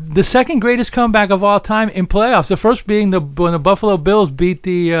was the second greatest comeback of all time in playoffs. The first being when the Buffalo Bills beat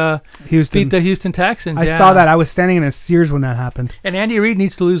the Houston Texans. I saw that. I was standing in a Sears when that happened. And Andy Reid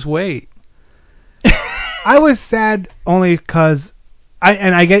needs to lose weight. I was sad only because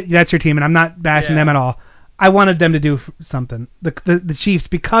I get that's your team, and I'm not bashing them at all. I wanted them to do something. The Chiefs,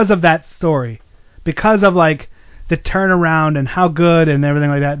 because of that story. Because of the turnaround and how good and everything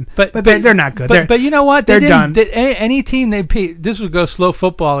like that, but they're not good. But you know what? They're done. Any team they beat, this would go slow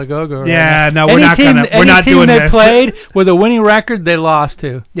football a go-go. Right? Yeah, no, we're not doing this. Any team they played with a winning record, they lost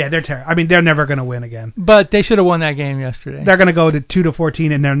to. Yeah, they're terrible. I mean, they're never going to win again. But they should have won that game yesterday. They're going to go to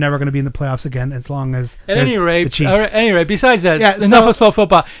 2-14, and they're never going to be in the playoffs again as long as at any rate. The Chiefs. Besides that, enough of slow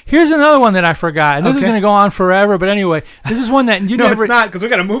football. Here's another one that I forgot. And this is going to go on forever, but anyway, this is one that you never. It's not, because we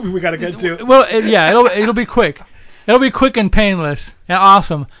got a movie we got to get to. Well, it'll be quick. It'll be quick and painless and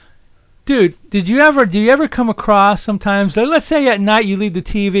awesome. Dude, do you ever come across sometimes, let's say at night you leave the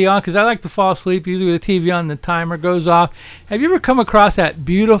TV on, because I like to fall asleep usually with the TV on, the timer goes off. Have you ever come across that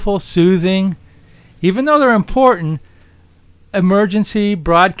beautiful, soothing, even though they're important, emergency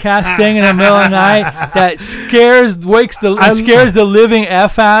broadcast thing in the middle of the night that scares the living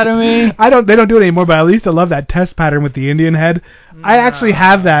F out of me? They don't do it anymore, but at least I love that test pattern with the Indian head. I actually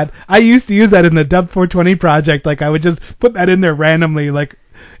have that. I used to use that in the Dub 420 project. I would just put that in there randomly, and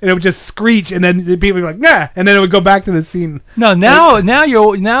it would just screech, and then people would be like, nah, and then it would go back to the scene. No,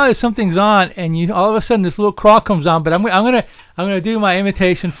 now something's on, and you all of a sudden this little crawl comes on, but I'm gonna do my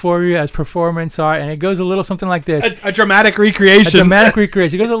imitation for you as performance art, and it goes a little something like this. A dramatic recreation. A dramatic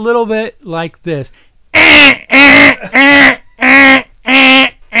recreation. It goes a little bit like this.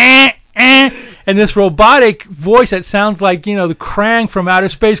 And this robotic voice that sounds like, the Krang from outer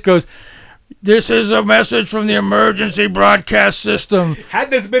space goes, "This is a message from the emergency broadcast system. Had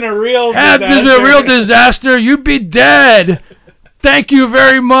this been a real disaster, you'd be dead." Thank you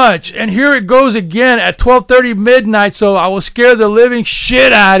very much. And here it goes again at 12:30 midnight, so I will scare the living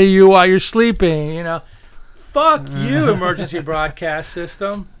shit out of you while you're sleeping, you know. Fuck you, emergency broadcast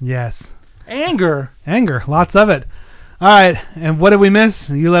system. Yes. Anger, lots of it. All right, and what did we miss?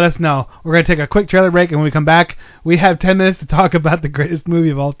 You let us know. We're going to take a quick trailer break, and when we come back, we have 10 minutes to talk about the greatest movie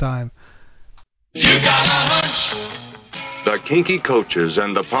of all time. The Kinky Coaches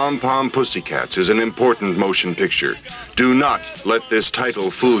and the Pom Pom Pussycats is an important motion picture. Do not let this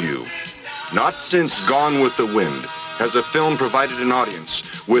title fool you. Not since Gone with the Wind has a film provided an audience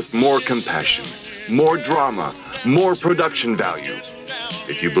with more compassion, more drama, more production value.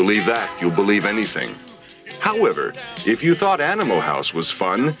 If you believe that, you'll believe anything. However, if you thought Animal House was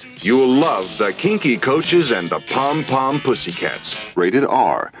fun, you'll love the Kinky Coaches and the Pom Pom Pussycats. Rated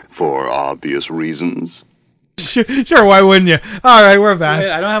R, for obvious reasons. Sure, why wouldn't you? All right, we're back.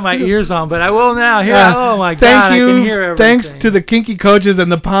 I don't have my ears on, but I will now. Here, oh my thank God, you. I can hear everything. Thanks to the Kinky Coaches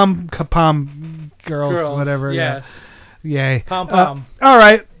and the Pom girls, whatever. Yes. Yay. Pom Pom. All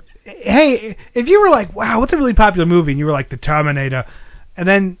right. Hey, if you were like, wow, what's a really popular movie? And you were like, The Terminator.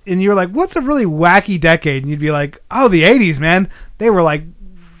 And you were like, what's a really wacky decade? And you'd be like, oh, the 80s, man. They were like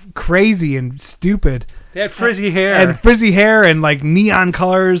crazy and stupid. They had frizzy hair. And like neon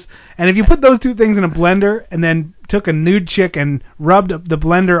colors. And if you put those two things in a blender and then took a nude chick and rubbed the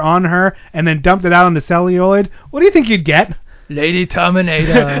blender on her and then dumped it out on the celluloid, what do you think you'd get? Lady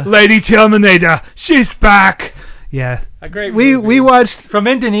Terminator. Lady Terminator. She's back. Yeah. A great movie. We watched from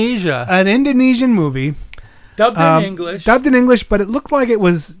Indonesia. An Indonesian movie. Dubbed in English. Dubbed in English, but it looked like it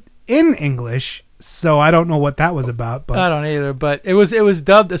was in English. So I don't know what that was about. But I don't either, but it was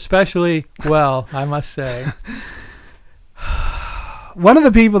dubbed especially well, I must say. One of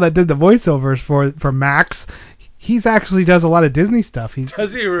the people that did the voiceovers for Max, he's actually does a lot of Disney stuff.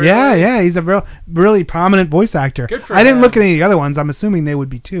 Does he really? Yeah, he's a really prominent voice actor. Good for I didn't him. look at any of the other ones. I'm assuming they would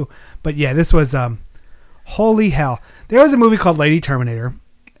be too. But yeah, this was holy hell. There was a movie called Lady Terminator.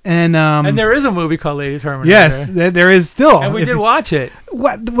 And there is a movie called Lady Terminator. Yes, there is still. And we did watch it.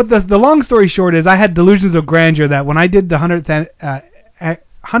 What the long story short is, I had delusions of grandeur that when I did the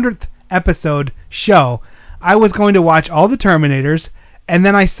 100th episode show, I was going to watch all the Terminators, and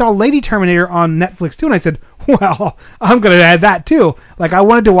then I saw Lady Terminator on Netflix too, and I said, well, I'm going to add that too. Like, I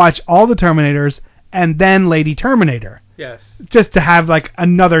wanted to watch all the Terminators and then Lady Terminator. Yes. Just to have like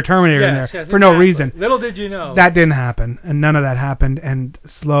another Terminator in there for no reason. Little did you know. That didn't happen, and none of that happened, and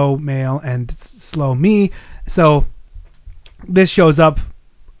slow mail and slow me. So this shows up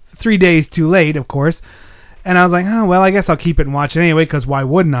 3 days too late, of course, and I was like, oh, well, I guess I'll keep it and watch it anyway, because why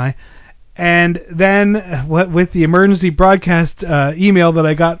wouldn't I? And then with the emergency broadcast email that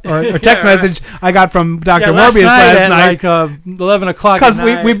I got, or text message I got from Dr. Morbius last night. Like 11 o'clock Because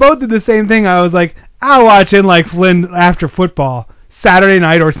we both did the same thing. I was like, I'll watch in like Flynn after football, Saturday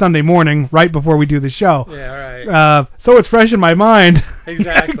night or Sunday morning, right before we do the show. Yeah, right. So it's fresh in my mind.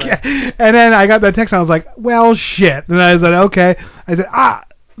 Exactly. And then I got that text and I was like, well, shit. And I said, okay. I said,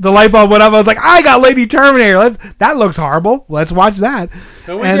 the light bulb went up. I was like, I got Lady Terminator. That looks horrible. Let's watch that.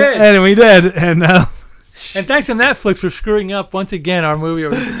 So we did. And we did. And thanks to Netflix for screwing up once again our movie we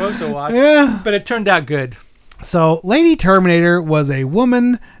were supposed to watch. Yeah. But it turned out good. So Lady Terminator was a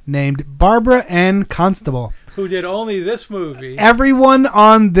woman named Barbara Ann Constable, who did only this movie. Everyone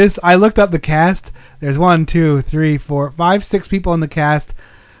on this, I looked up the cast. There's 1, 2, 3, 4, 5, 6 people in the cast.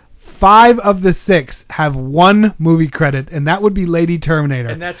 5 of the 6 have one movie credit, and that would be Lady Terminator.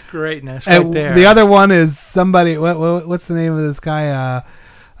 And that's greatness right there. The other one is somebody, what's the name of this guy?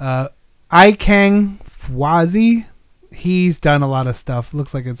 Ikang Fwazi. He's done a lot of stuff.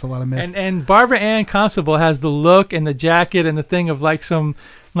 Looks like it's a lot of myths. And Barbara Ann Constable has the look and the jacket and the thing of like some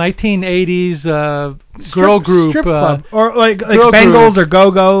 1980s girl group, strip club, or like Bengals or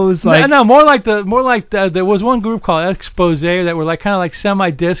Go-Go's. Like no, more like there was one group called Expose that were like kind of like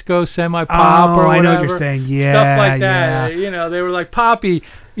semi-disco, semi-pop or whatever. I know what you're saying. Yeah, stuff like that. Yeah. You know, they were like poppy,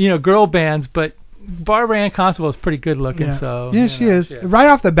 girl bands, but Barbara Ann Constable is pretty good looking. Yeah. So yeah, she is. Right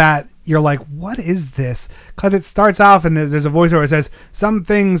off the bat, you're like, what is this? Because it starts off and there's a voiceover that says some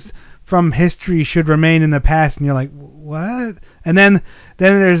things from history should remain in the past, and you're like, what? And then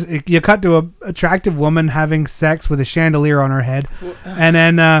you cut to a attractive woman having sex with a chandelier on her head, and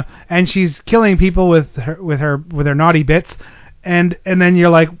then and she's killing people with her naughty bits, and then you're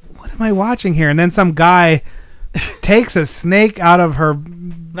like, what am I watching here? And then some guy takes a snake out of her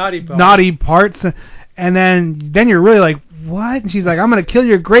naughty parts, and then you're really like, what? And she's like, I'm gonna kill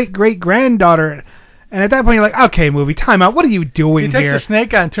your great granddaughter. And at that point, you're like, okay, movie, time out. What are you doing here? He takes a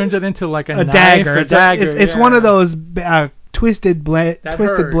snake out and turns it into like a dagger. It's one of those twisted blades. That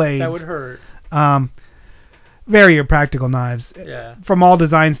would hurt. very impractical knives. Yeah. From all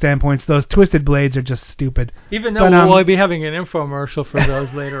design standpoints, those twisted blades are just stupid. Even though we'll be having an infomercial for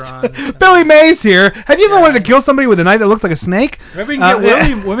those later on. Billy Mays here. Have you ever wanted to kill somebody with a knife that looks like a snake? Maybe we can get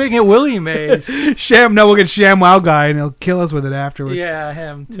Willie. We can get Willie Mays. We'll get ShamWow guy, and he'll kill us with it afterwards. Yeah,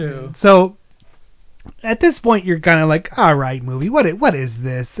 him too. So at this point, you're kind of like, all right, movie, what is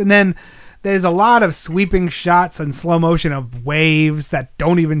this? And then there's a lot of sweeping shots and slow motion of waves that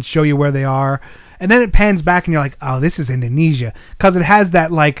don't even show you where they are. And then it pans back and you're like, oh, this is Indonesia. Because it has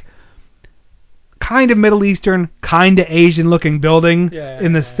that, like, kind of Middle Eastern, kind of Asian-looking building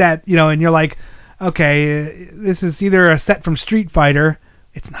in the set, and you're like, okay, this is either a set from Street Fighter,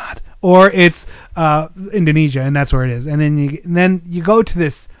 it's not, or it's Indonesia, and that's where it is. And then you go to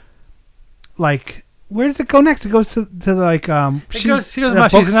this, like, where does it go next? It goes to like she's an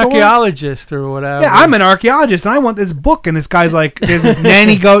archaeologist or whatever. Yeah, I'm an archaeologist and I want this book. And this guy's like, there's this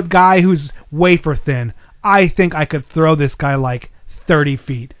nanny goat guy who's wafer thin. I think I could throw this guy like 30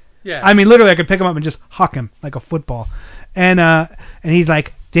 feet. Yeah. I mean, literally, I could pick him up and just huck him like a football. And he's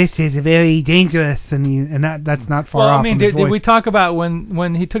like, this is very dangerous, and that's not far off. Well, I mean, from his did we voice. talk about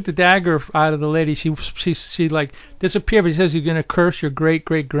when he took the dagger out of the lady? She like disappeared, but he says you're gonna curse your great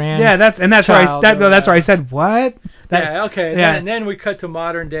grand. Yeah, that's where I said what? Okay. Yeah. And then we cut to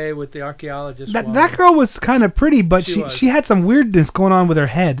modern day with the archaeologist. That girl was kind of pretty, but she had some weirdness going on with her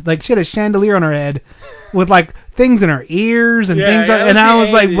head. Like she had a chandelier on her head, with like things in her ears and things. And I was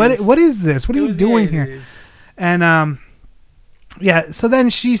 80s. like, what is this? What are you doing here? And yeah, so then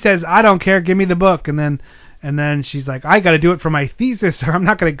she says, I don't care, give me the book. And then she's like, I got to do it for my thesis or I'm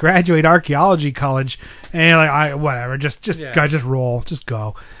not going to graduate archaeology college. And you're like, whatever, just roll, just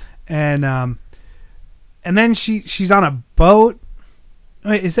go. And then she's on a boat.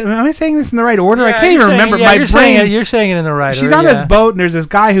 Wait, am I saying this in the right order? I can't even remember. You're saying it in the right order. She's on this boat, and there's this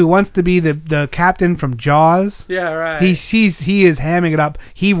guy who wants to be the captain from Jaws. Yeah, right. He is hamming it up.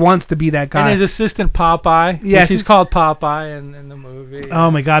 He wants to be that guy. And his assistant Popeye. Yes, he's called Popeye in the movie.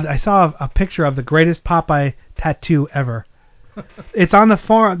 Oh my God! I saw a picture of the greatest Popeye tattoo ever. It's on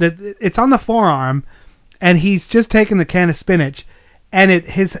the forearm, and he's just taken the can of spinach, and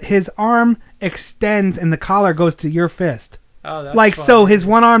his arm extends, and the collar goes to your fist. Oh, that's like funny. So his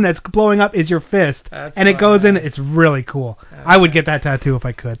one arm that's blowing up is your fist, that's and it goes in. It's really cool. I would get that tattoo if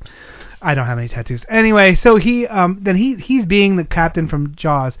I could. I don't have any tattoos. Anyway, so he's being the captain from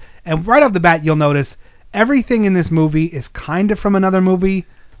Jaws, and right off the bat you'll notice everything in this movie is kind of from another movie,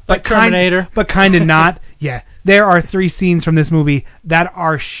 like Terminator, but kind of not. Yeah, there are 3 scenes from this movie that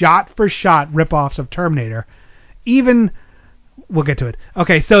are shot for shot ripoffs of Terminator. We'll get to it.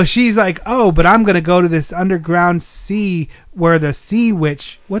 Okay, so she's like, oh, but I'm going to go to this underground sea where the sea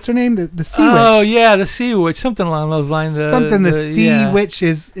witch, what's her name? The sea witch. Oh, yeah, the sea witch, something along those lines. The sea witch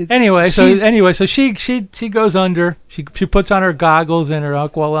is... Anyway, so she goes under. She puts on her goggles and her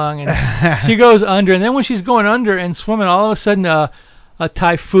aqualung, and she goes under. And then when she's going under and swimming, all of a sudden a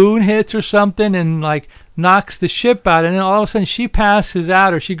typhoon hits or something and, like, knocks the ship out. And then all of a sudden she passes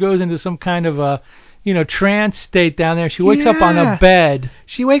out, or she goes into some kind of a... trance state down there. She wakes up on a bed.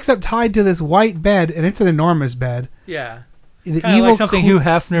 She wakes up tied to this white bed, and it's an enormous bed. Yeah. The evil like something Hugh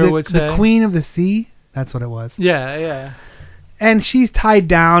Hefner would say. The Queen of the Sea? That's what it was. Yeah. And she's tied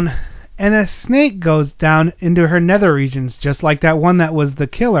down, and a snake goes down into her nether regions, just like that one that was the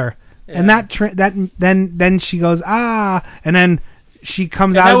killer. Yeah. And then she goes, and then she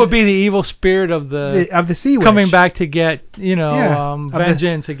comes out. That would be the evil spirit of the sea witch coming back to get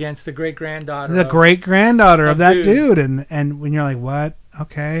vengeance against the great granddaughter. The great granddaughter of that dude, and when you're like, what?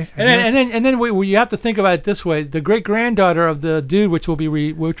 Okay. And then you have to think about it this way: the great granddaughter of the dude, which will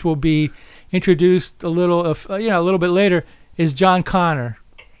be introduced a little bit later, is John Connor.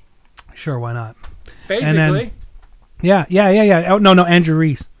 Sure, why not? Basically. Yeah. Oh no, Andrew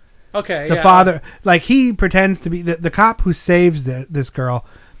Reese. Okay. The father, like he pretends to be the cop who saves this girl.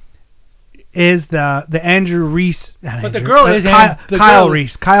 Is the Andrew Reese? But the girl is Kyle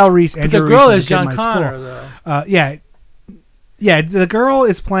Reese. Kyle Reese. Andrew the girl Reese is John Connor, though. Yeah. The girl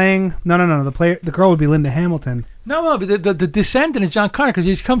is playing. No. The girl would be Linda Hamilton. No, but the descendant is John Connor because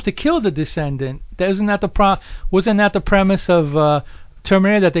he comes to kill the descendant. Wasn't that the premise of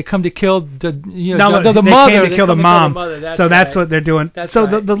Terminator, that they come to kill the mother? They came to kill the mom. That's what they're doing.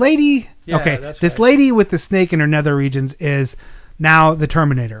 The lady. This lady with the snake in her nether regions is now the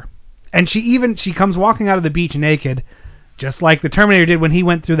Terminator. And she comes walking out of the beach naked, just like the Terminator did when he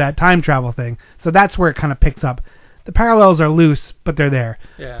went through that time travel thing. So that's where it kind of picks up. The parallels are loose, but they're there.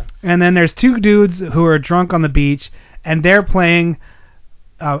 Yeah. And then there's 2 dudes who are drunk on the beach, and they're playing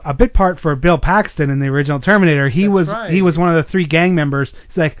a bit part for Bill Paxton in the original Terminator. He was one of the 3 gang members.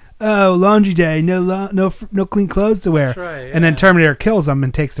 He's like, oh, laundry day, no clean clothes to wear. That's right, yeah. And then Terminator kills them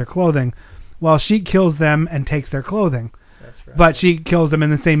and takes their clothing, while she kills them and takes their clothing. That's right. But she kills them in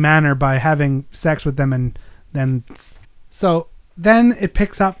the same manner by having sex with them, and then it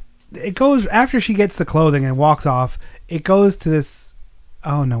picks up. It goes after she gets the clothing and walks off. It goes to this.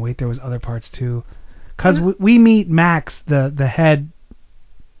 Oh no, wait, there was other parts too, because we meet Max, the head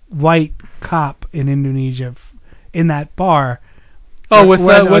white cop in Indonesia, in that bar. Oh, with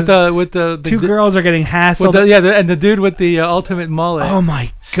the two girls are getting hassled. And the dude with the ultimate mullet. Oh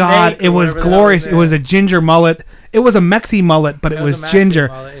my God, Snake it was glorious. It was a ginger mullet. It was a Mexi mullet, but it was ginger.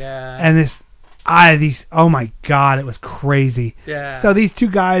 Mullet, yeah. And oh my God, it was crazy. Yeah. So these two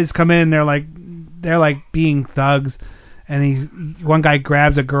guys come in, they're like being thugs, and one guy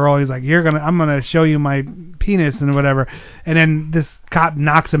grabs a girl. He's like, I'm gonna show you my penis and whatever. And then this cop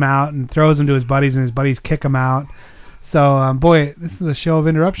knocks him out and throws him to his buddies, and his buddies kick him out. So, boy, this is a show of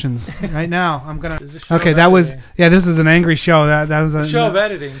interruptions right now. I'm gonna. Okay, this is an angry show. That was a show of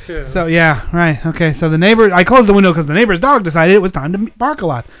editing too. So yeah, right. Okay, so the neighbor. I closed the window because the neighbor's dog decided it was time to bark a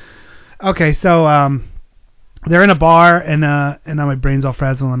lot. Okay, so they're in a bar, and now my brain's all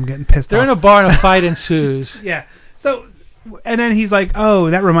frazzled. I'm getting pissed off. They're in a bar and a fight ensues. Yeah. So, and then he's like, "Oh,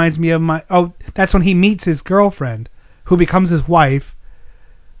 that reminds me of my." Oh, that's when he meets his girlfriend, who becomes his wife.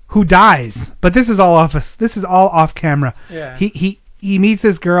 Who dies? But this is all off camera. Yeah. He meets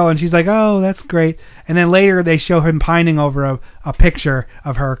this girl and she's like, "Oh, that's great." And then later they show him pining over a picture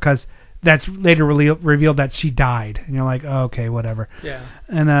of her because that's later revealed that she died. And you're like, oh, okay, whatever. Yeah.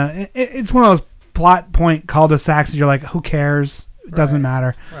 And it's one of those plot point cul-de-sacs that you're like, who cares? It doesn't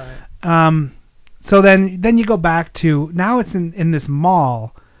matter. Right. So then you go back to now it's in this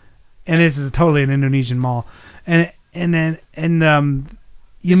mall, and this is totally an Indonesian mall, and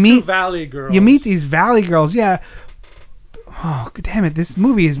you meet Valley girls. You meet these Valley girls, yeah. Oh, damn it! This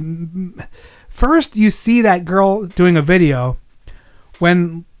movie is. First, you see that girl doing a video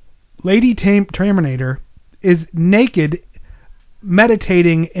when Lady Terminator is naked,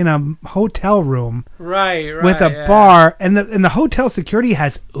 meditating in a hotel room. Right. With a bar, and the hotel security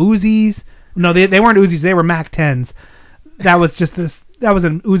has Uzis. No, they weren't Uzis. They were MAC-10s. That was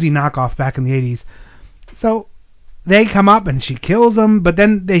an Uzi knockoff back in the 80s. So. They come up and she kills them, but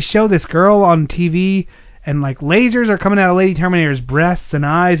then they show this girl on TV and like lasers are coming out of Lady Terminator's breasts and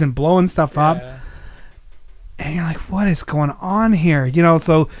eyes and blowing stuff up. And you're like, what is going on here?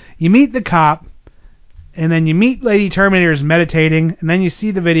 So you meet the cop, and then you meet Lady Terminator's meditating, and then you see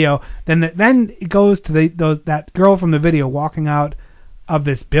the video. Then it goes to that girl from the video walking out of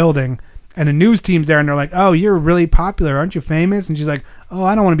this building, and the news team's there, and they're like, oh, you're really popular, aren't you famous? And she's like, oh,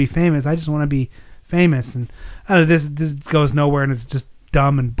 I don't want to be famous. I just want to be famous. And this goes nowhere, and it's just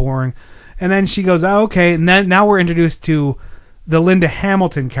dumb and boring. And then she goes, oh, okay. And then now we're introduced to the Linda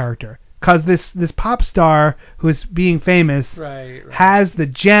Hamilton character, because this pop star who is being famous has the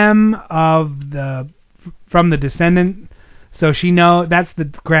gem from the Descendant, so she knows that's the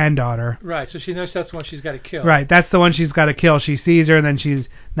granddaughter. Right. So she knows that's the one she's got to kill. Right. That's the one she's got to kill. She sees her, and then she's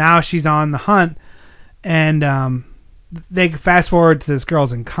on the hunt, and they fast forward to this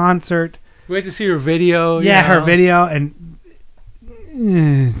girl's in concert. We have to see her video. Yeah, her video, and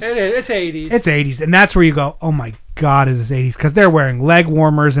it's 80s. It's 80s, and that's where you go, oh my God, is this 80s? Because they're wearing leg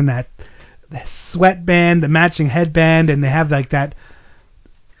warmers and that sweatband, the matching headband, and they have like that.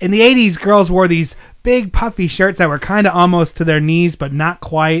 In the 80s, girls wore these big puffy shirts that were kind of almost to their knees, but not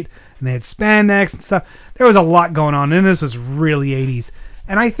quite, and they had spandex and stuff. There was a lot going on, and this was really 80s.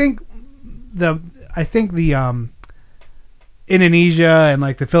 And I think the Indonesia and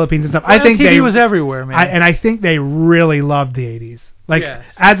like the Philippines and stuff. Well, I think TV was everywhere, man. I think they really loved the 80s. Like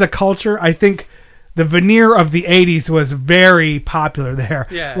as a culture, I think the veneer of the 80s was very popular there.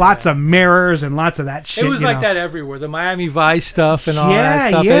 Yeah, lots of mirrors and lots of that shit. It was like that everywhere. The Miami Vice stuff and all that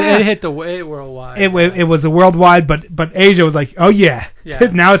stuff. Yeah. It hit worldwide. It was a worldwide, but Asia was like, oh yeah.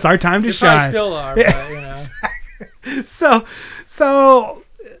 Now it's our time to shine. They still are, but So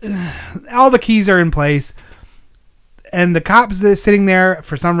all the keys are in place. And the cop's sitting there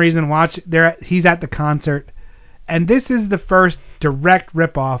for some reason. He's at the concert, and this is the first direct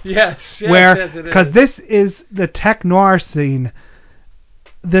ripoff. Yes, because this is the tech noir scene.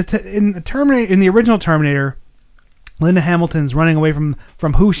 In the original Terminator, Linda Hamilton's running away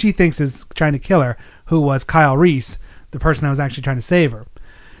from who she thinks is trying to kill her, who was Kyle Reese, the person that was actually trying to save her.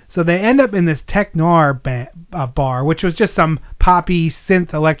 So they end up in this tech noir bar, which was just some poppy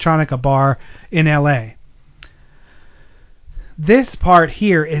synth electronica bar in L.A. This part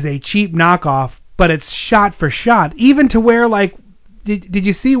here is a cheap knockoff, but it's shot for shot. Even to where, like, did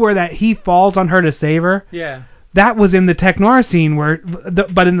you see where that he falls on her to save her? Yeah. that was in the Tech Noir scene where,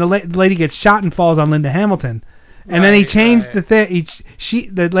 but in the lady gets shot and falls on Linda Hamilton, and then he changed the thing.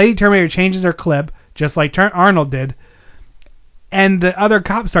 The Lady Terminator changes her clip just like Arnold did, and the other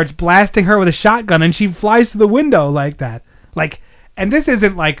cop starts blasting her with a shotgun, and she flies through the window like that. Like, and this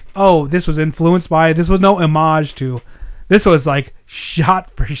isn't like, oh, this was influenced by. This was no homage to. This was like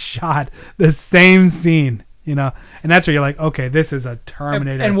shot for shot the same scene, you know, and that's where you're like, okay, this is a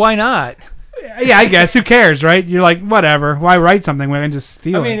Terminator. And why not? Yeah, I guess. Who cares, right? You're like, whatever. Why write something when I can just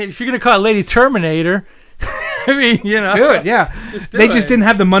steal it? I mean, if you're going to call it Lady Terminator, I mean, you know. Do it, yeah. They just didn't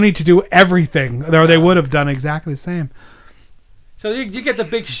have the money to do everything, or they would have done exactly the same. So you get the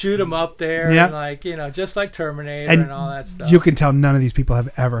big shoot 'em up there, and like, you know, just like Terminator and all that stuff. You can tell none of these people have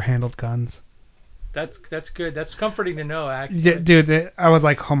ever handled guns. That's good. That's comforting to know, actually. Dude, I was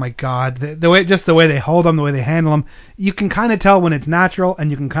like, oh my god, the way they hold them, the way they handle them, you can kind of tell when it's natural, and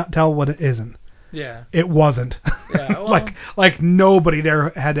you can tell what it isn't. Yeah. It wasn't. Yeah. Well, like nobody there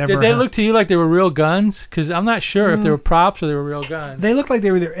had ever. Did they look to you like they were real guns? Because I'm not sure if they were props or they were real guns. They looked like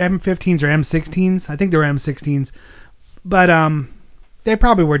they were either M15s or M16s. I think they were M16s, but they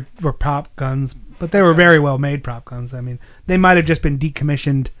probably were prop guns, but they were very well made prop guns. I mean, they might have just been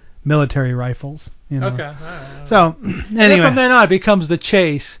decommissioned military rifles. You know? Okay. All right. So anyway, from then on, it becomes the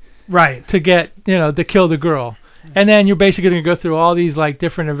chase, right? To get, you know, to kill the girl, and then you're basically going to go through all these like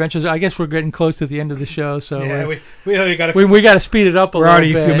different adventures. I guess we're getting close to the end of the show, so yeah, we got to speed it up a little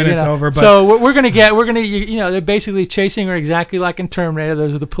bit. We're already a few minutes over, but so we're gonna you know, they're basically chasing her exactly like in Terminator.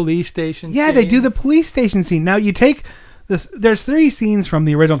 Those are the police station. Yeah, they do the police station scene. Now you take this. There's 3 scenes from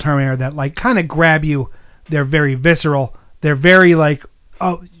the original Terminator that like kind of grab you. They're very visceral. They're very like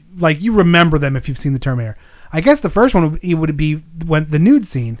you remember them if you've seen the Terminator. I guess the first one would be when the nude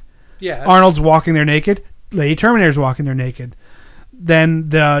scene. Yeah. Arnold's walking there naked. Lady Terminator's walking there naked. Then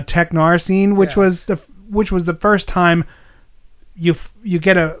the Tech Noir scene, which was the first time you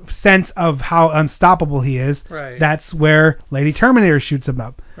get a sense of how unstoppable he is. Right. That's where Lady Terminator shoots him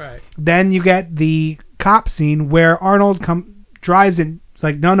up. Right. Then you get the cop scene where Arnold drives in. It's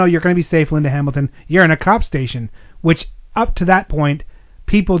like, no, you're going to be safe, Linda Hamilton. You're in a cop station. Which up to that point,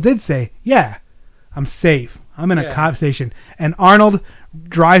 people did say, yeah, I'm safe. I'm in a cop station. And Arnold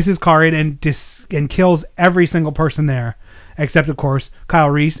drives his car in and kills every single person there, except, of course, Kyle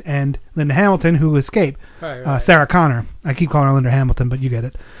Reese and Linda Hamilton, who escape. Right. Sarah Connor. I keep calling her Linda Hamilton, but you get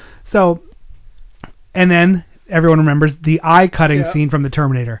it. So, and then everyone remembers the eye-cutting scene from the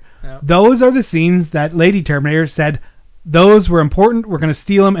Terminator. Yep. Those are the scenes that Lady Terminator said, those were important, we're going to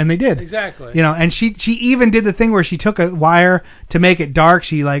steal them, and they did. Exactly. You know, and she even did the thing where she took a wire to make it dark.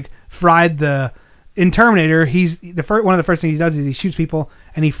 She like fried in Terminator, one of the first things he does is he shoots people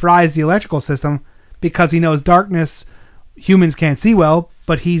and he fries the electrical system because he knows darkness, humans can't see well,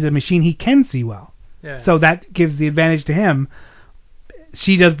 but he's a machine, he can see well. Yeah. So that gives the advantage to him.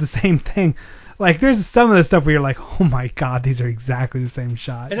 She does the same thing. Like there's some of the stuff where you're like, oh my god, these are exactly the same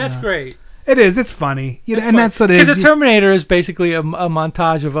shot. And that's great. It is. It's funny. And that's what it is. Because the Terminator is basically a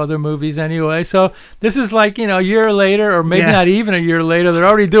montage of other movies anyway. So this is like, you know, a year later, or maybe not even a year later, they're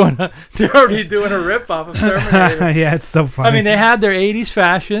already doing a rip-off of Terminator. Yeah, it's so funny. I mean, they had their 80s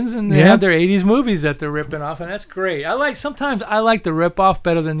fashions, and they had their 80s movies that they're ripping off, and that's great. Sometimes I like the rip-off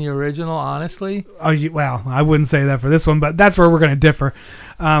better than the original, honestly. Well, I wouldn't say that for this one, but that's where we're going to differ,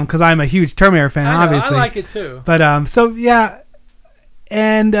 because I'm a huge Terminator fan, obviously. I like it too. But, so, yeah...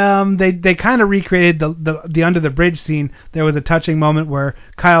 And they kind of recreated the under the bridge scene. There was a touching moment where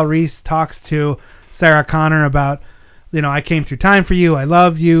Kyle Reese talks to Sarah Connor about, you know, I came through time for you, I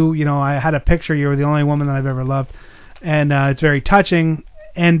love you, you know, I had a picture, you were the only woman that I've ever loved, and it's very touching.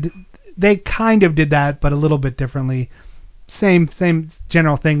 And they kind of did that, but a little bit differently. Same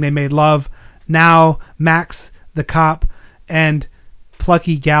general thing. They made love. Now Max, the cop, and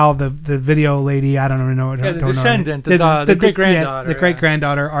plucky gal, the video lady, I don't even know. The descendant, the great-granddaughter. The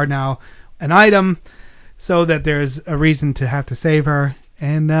great-granddaughter are now an item, so that there's a reason to have to save her.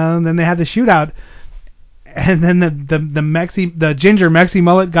 And then they have the shootout. And then the ginger Mexi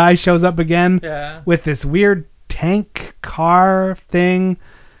mullet guy shows up again with this weird tank car thing.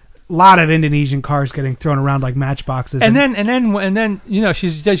 A lot of Indonesian cars getting thrown around like matchboxes. And then you know,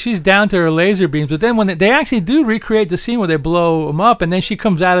 she's down to her laser beams. But then when they actually do recreate the scene where they blow them up, and then she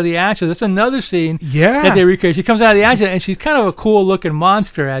comes out of the ashes. That's another scene that they recreate. She comes out of the ashes, and she's kind of a cool looking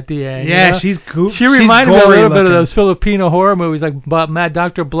monster at the end. Yeah, you know? she's cool. She reminded me a little bit of those Filipino horror movies like Mad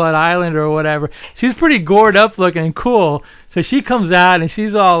Dr. Blood Island or whatever. She's pretty gored up looking and cool. So she comes out and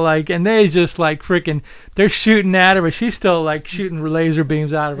she's all like, and they just like freaking, they're shooting at her, but she's still like shooting laser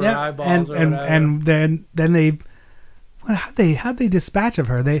beams out of her eyeballs or whatever. And then they how'd they dispatch of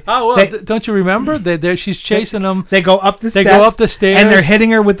her? Don't you remember? She's chasing them. They go up the steps. They go up the stairs, and they're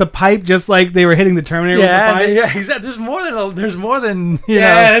hitting her with the pipe, just like they were hitting the Terminator with the pipe. Yeah, exactly. There's more than you know.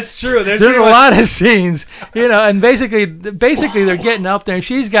 Yeah, that's true. There's a lot of scenes, and basically they're getting up there, and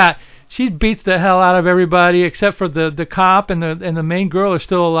she beats the hell out of everybody except for the cop and the main girl are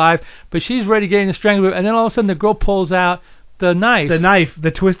still alive, but she's ready to get in the strangle, and then all of a sudden the girl pulls out the knife,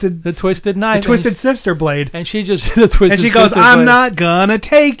 the twisted knife, the twisted sister blade, and she just and she goes, "I'm not gonna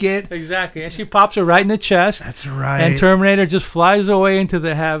take it." Exactly, and she pops her right in the chest. That's right. And Terminator just flies away into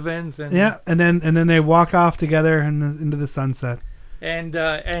the heavens. And and then they walk off together into the sunset. And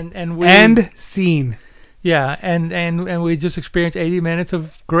we end scene. Yeah, and we just experienced 80 minutes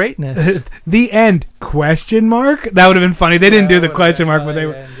of greatness. The end? Question mark? That would have been funny. They didn't do the question mark, but they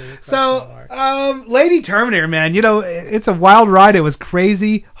were. So, Lady Terminator, man, it's a wild ride. It was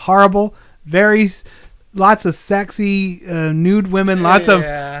crazy, horrible, lots of sexy nude women, lots of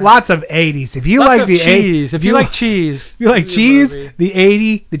 80s. If you like the 80s, if you like cheese, the cheesy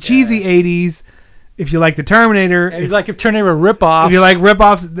 80s. If you like the Terminator, if Terminator ripoffs, if you like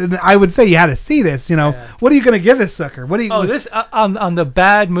ripoffs, then I would say you had to see this. What are you going to give this sucker? What do you? This on the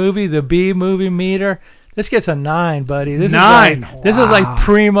bad movie, the B movie meter. This gets a 9, buddy. This 9. This is like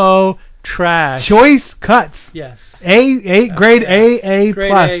primo trash. Choice cuts. Yes. Grade A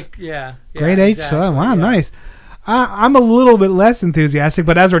plus. Grade A. Exactly, wow, nice. I'm a little bit less enthusiastic,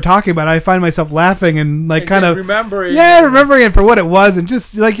 but as we're talking about it, I find myself laughing and kind of remembering. Yeah, remembering it for what it was, and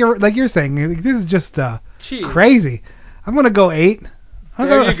just like you're saying, this is just crazy. I'm gonna go 8. I'll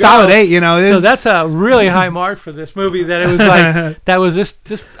go a solid 8. So that's a really high mark for this movie. That it was like that was just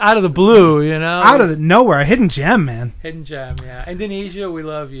out of the blue, out of nowhere, a hidden gem, man. Hidden gem, yeah. Indonesia, we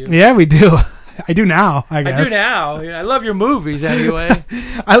love you. Yeah, we do. I do now. I guess. I do now. I love your movies anyway.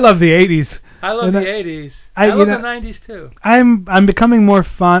 I love the 80s. I love the 80s. I love the 90s too. I'm becoming more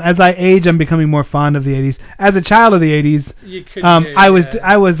fond as I age. I'm becoming more fond of the 80s. As a child of the 80s,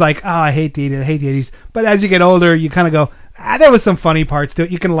 I was like, I hate the 80s. But as you get older, you kind of go, there was some funny parts to it.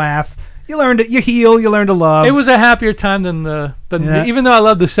 You can laugh. You learned it. You heal. You learn to love. It was a happier time than even though I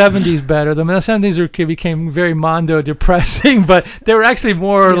love the 70s better. The 70s became very mondo depressing, but they were actually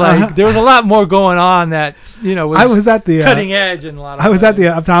more like there was a lot more going on that was I was at the cutting edge in a lot of I was at the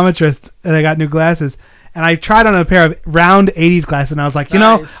optometrist and I got new glasses. And I tried on a pair of round 80s glasses, and I was like,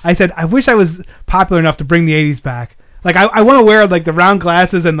 I said, I wish I was popular enough to bring the 80s back. Like, I want to wear, like, the round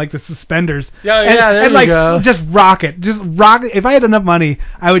glasses and, like, the suspenders. There you go. Just rock it. Just rock it. If I had enough money,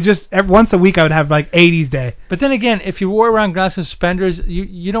 I would once a week, I would have, like, 80s day. But then again, if you wore round glasses and suspenders,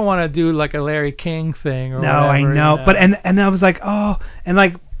 you don't want to do, like, a Larry King thing or whatever. No, I know. But, and I was like, and,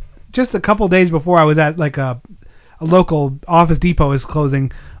 like, just a couple days before I was at, like, a local Office Depot is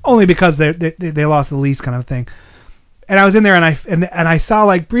closing, only because they lost the lease kind of thing. And I was in there and I saw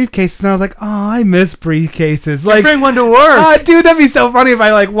like briefcases and I was like, I miss briefcases. Like, bring one to work. Dude, that'd be so funny if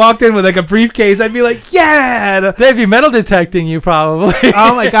I like walked in with like a briefcase. I'd be like, yeah. They'd be metal detecting you probably.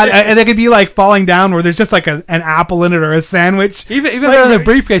 Oh my god! And they could be like falling down where there's just like an apple in it or a sandwich. Even better than a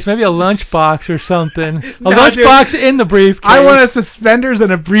briefcase, maybe a lunchbox or something. A lunchbox in the briefcase. I want a suspenders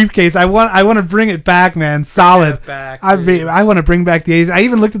and a briefcase. I want to bring it back, man. Solid. I want to bring back the 80s. I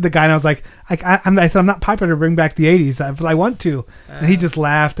even looked at the guy and I was like, I said, I'm not popular to bring back the 80s, but I want to. And he just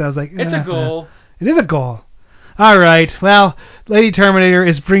laughed. I was like, it's a goal. It is a goal. All right. Well, Lady Terminator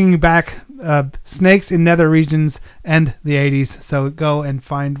is bringing back snakes in nether regions and the 80s. So go and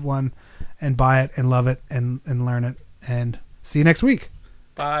find one and buy it and love it and learn it. And see you next week.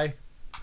 Bye.